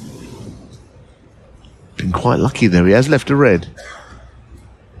 Been quite lucky there. He has left a red.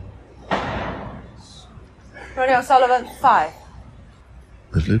 Ronnie O'Sullivan, 5.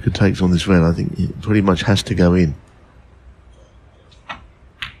 If Luca takes on this red, I think it pretty much has to go in.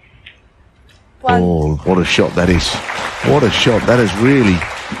 1. Oh, what a shot that is. What a shot. That has really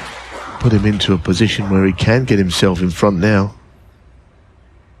put him into a position where he can get himself in front now.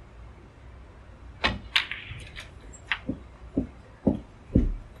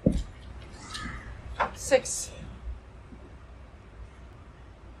 Six.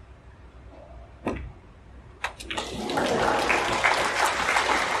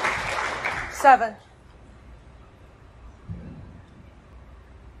 7.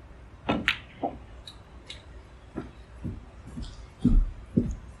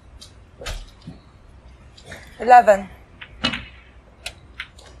 11.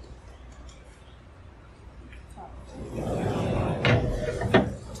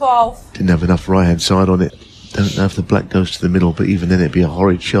 12. Didn't have enough right hand side on it. Don't know if the black goes to the middle, but even then it'd be a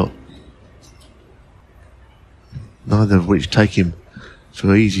horrid shot. Neither of which take him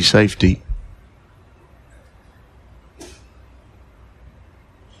for easy safety.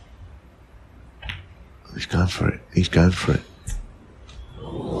 He's going for it. He's going for it.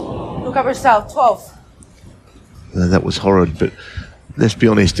 Luca Brecel, 12. That was horrid, but let's be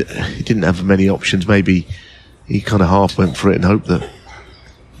honest, he didn't have many options. Maybe he kind of half went for it and hoped that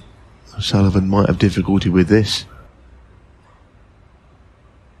O'Sullivan might have difficulty with this.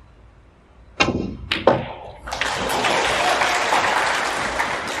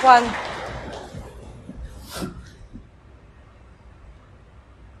 One.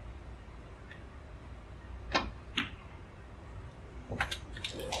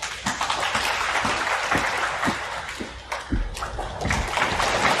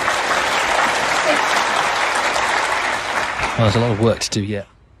 Well, there's a lot of work to do yet.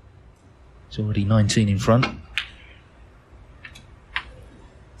 He's already 19 in front.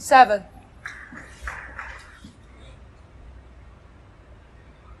 7.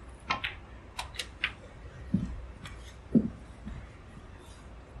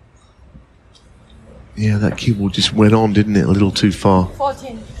 Yeah, that cue ball just went on, didn't it? A little too far.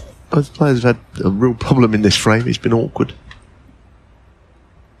 14. Both players have had a real problem in this frame. It's been awkward.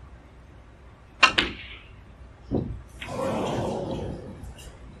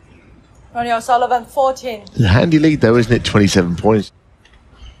 Ronnie O'Sullivan, 14. It's a handy lead though, isn't it? 27 points.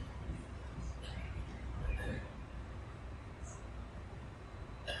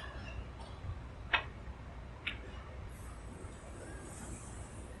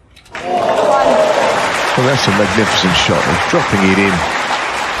 Well, that's a magnificent shot. He's dropping it in,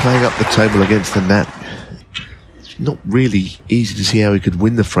 playing up the table against the net. It's not really easy to see how he could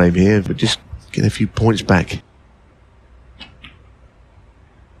win the frame here, but just get a few points back.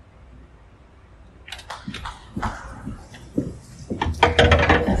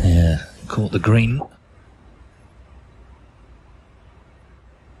 Yeah, caught the green.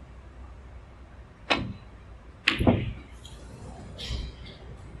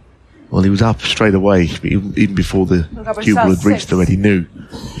 Well, he was up straight away, even before the cue ball had reached the red. He knew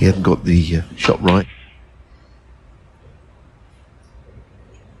he hadn't got the shot right.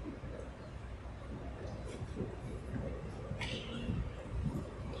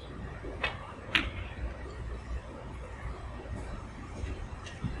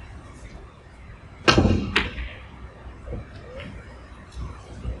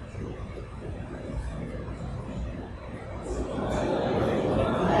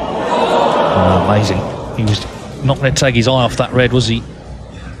 Amazing. He was not going to take his eye off that red, was he?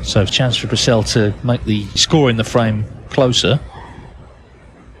 So, chance for Brecel to make the score in the frame closer.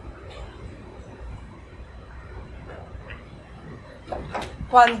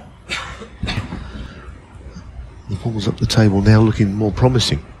 One. The ball's up the table now, looking more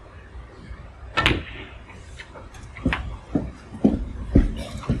promising.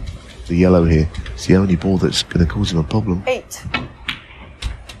 The yellow here. It's the only ball that's going to cause him a problem. 8.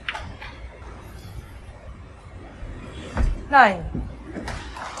 9.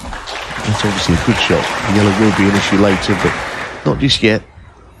 That's obviously a good shot. The yellow will be an issue later, but not just yet.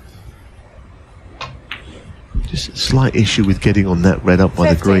 Just a slight issue with getting on that red up by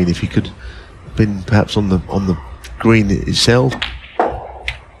 50. the green. If he could have been perhaps on the green itself.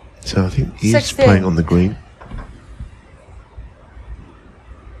 So I think he's 16. playing on the green.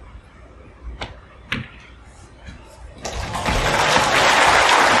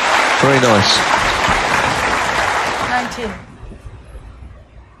 Very nice. 19.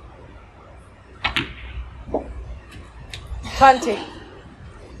 20.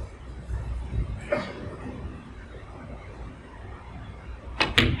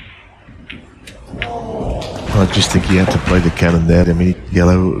 I just think he had to play the cannon there. I mean,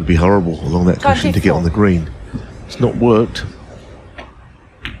 yellow would be horrible along that cushion to get on the green. It's not worked.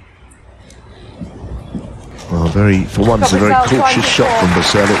 Well, for once, a very cautious shot from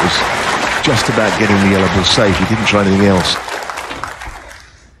Brecel. It was just about getting the yellow ball safe. He didn't try anything else.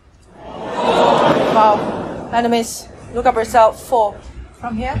 Wow. And a miss. Luca Brecel, 4.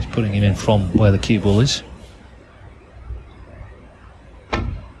 From here. He's putting him in from where the cue ball is.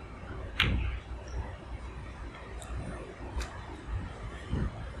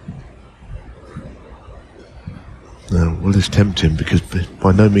 No, we'll just tempt him, because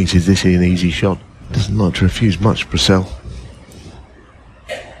by no means is this an easy shot. Doesn't like to refuse much, Brecel.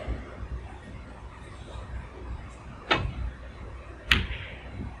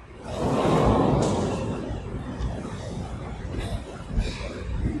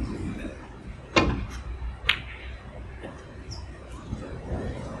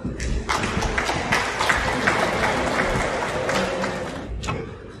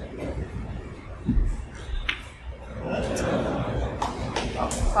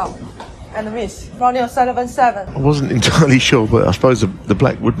 Wow. And a miss. Ronnie O'Sullivan, 7. I wasn't entirely sure, but I suppose the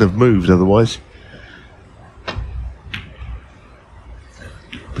black wouldn't have moved otherwise.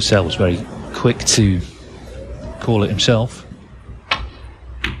 Brecel was very quick to call it himself.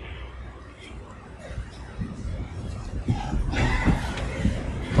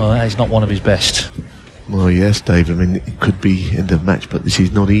 Well, that is not one of his best. Well, yes, Dave. I mean, it could be end of match, but this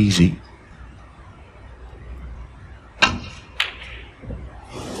is not easy.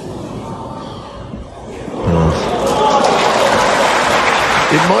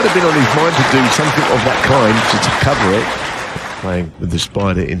 It might have been on his mind to do something of that kind to cover it. Playing with the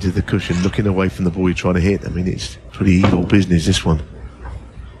spider into the cushion, looking away from the ball you're trying to hit. I mean, it's pretty evil business, this one.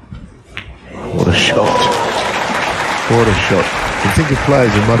 What a shot. What a shot. You think of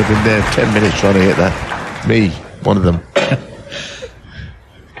players who might have been there 10 minutes trying to hit that. Me, one of them.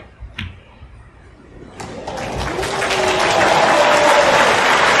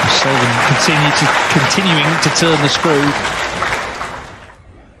 Sullivan continuing to turn the screw.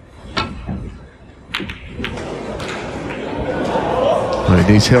 Well,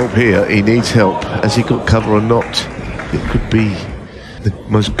 he needs help here. He needs help. Has he got cover or not? It could be the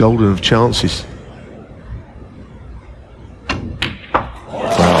most golden of chances.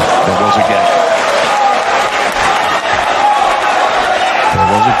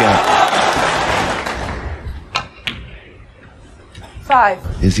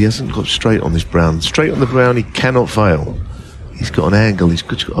 Is he hasn't got straight on this brown. Straight on the brown, he cannot fail. He's got an angle. He's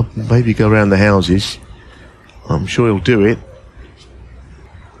got to maybe go around the houses. I'm sure he'll do it.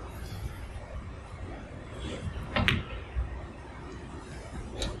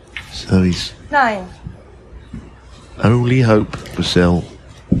 So he's 9. Only hope Brecel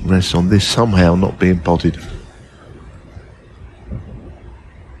rests on this somehow not being potted.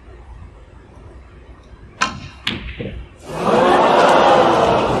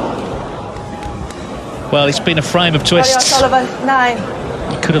 Well, it's been a frame of twists. Sullivan, 9.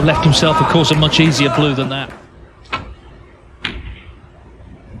 He could have left himself, of course, a much easier blue than that.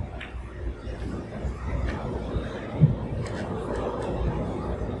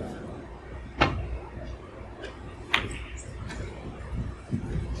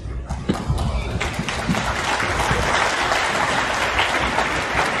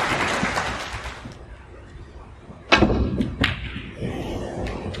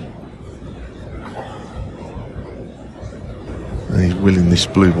 He's willing this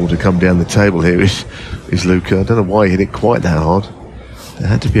blue ball to come down the table here is Luca. I don't know why he hit it quite that hard. There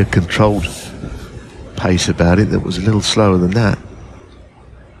had to be a controlled pace about it that was a little slower than that.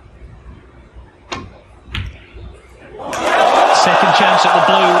 Second chance at the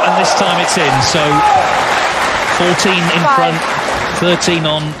blue, and this time it's in. So 14 in front, 13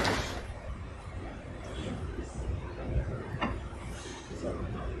 on.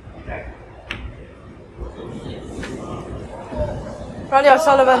 Ronnie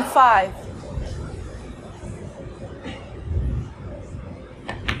O'Sullivan, 5.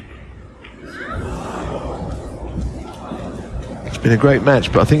 It's been a great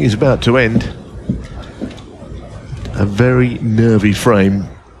match, but I think it's about to end. A very nervy frame. In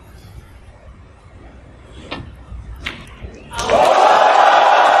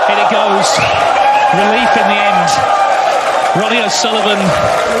it goes. Relief in the end. Ronnie O'Sullivan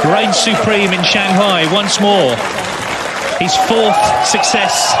reigns supreme in Shanghai once more. His 4th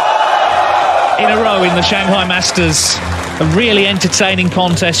success in a row in the Shanghai Masters. A really entertaining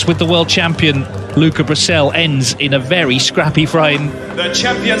contest with the world champion Luca Brecel ends in a very scrappy frame. The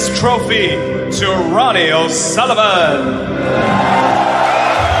Champions Trophy to Ronnie O'Sullivan.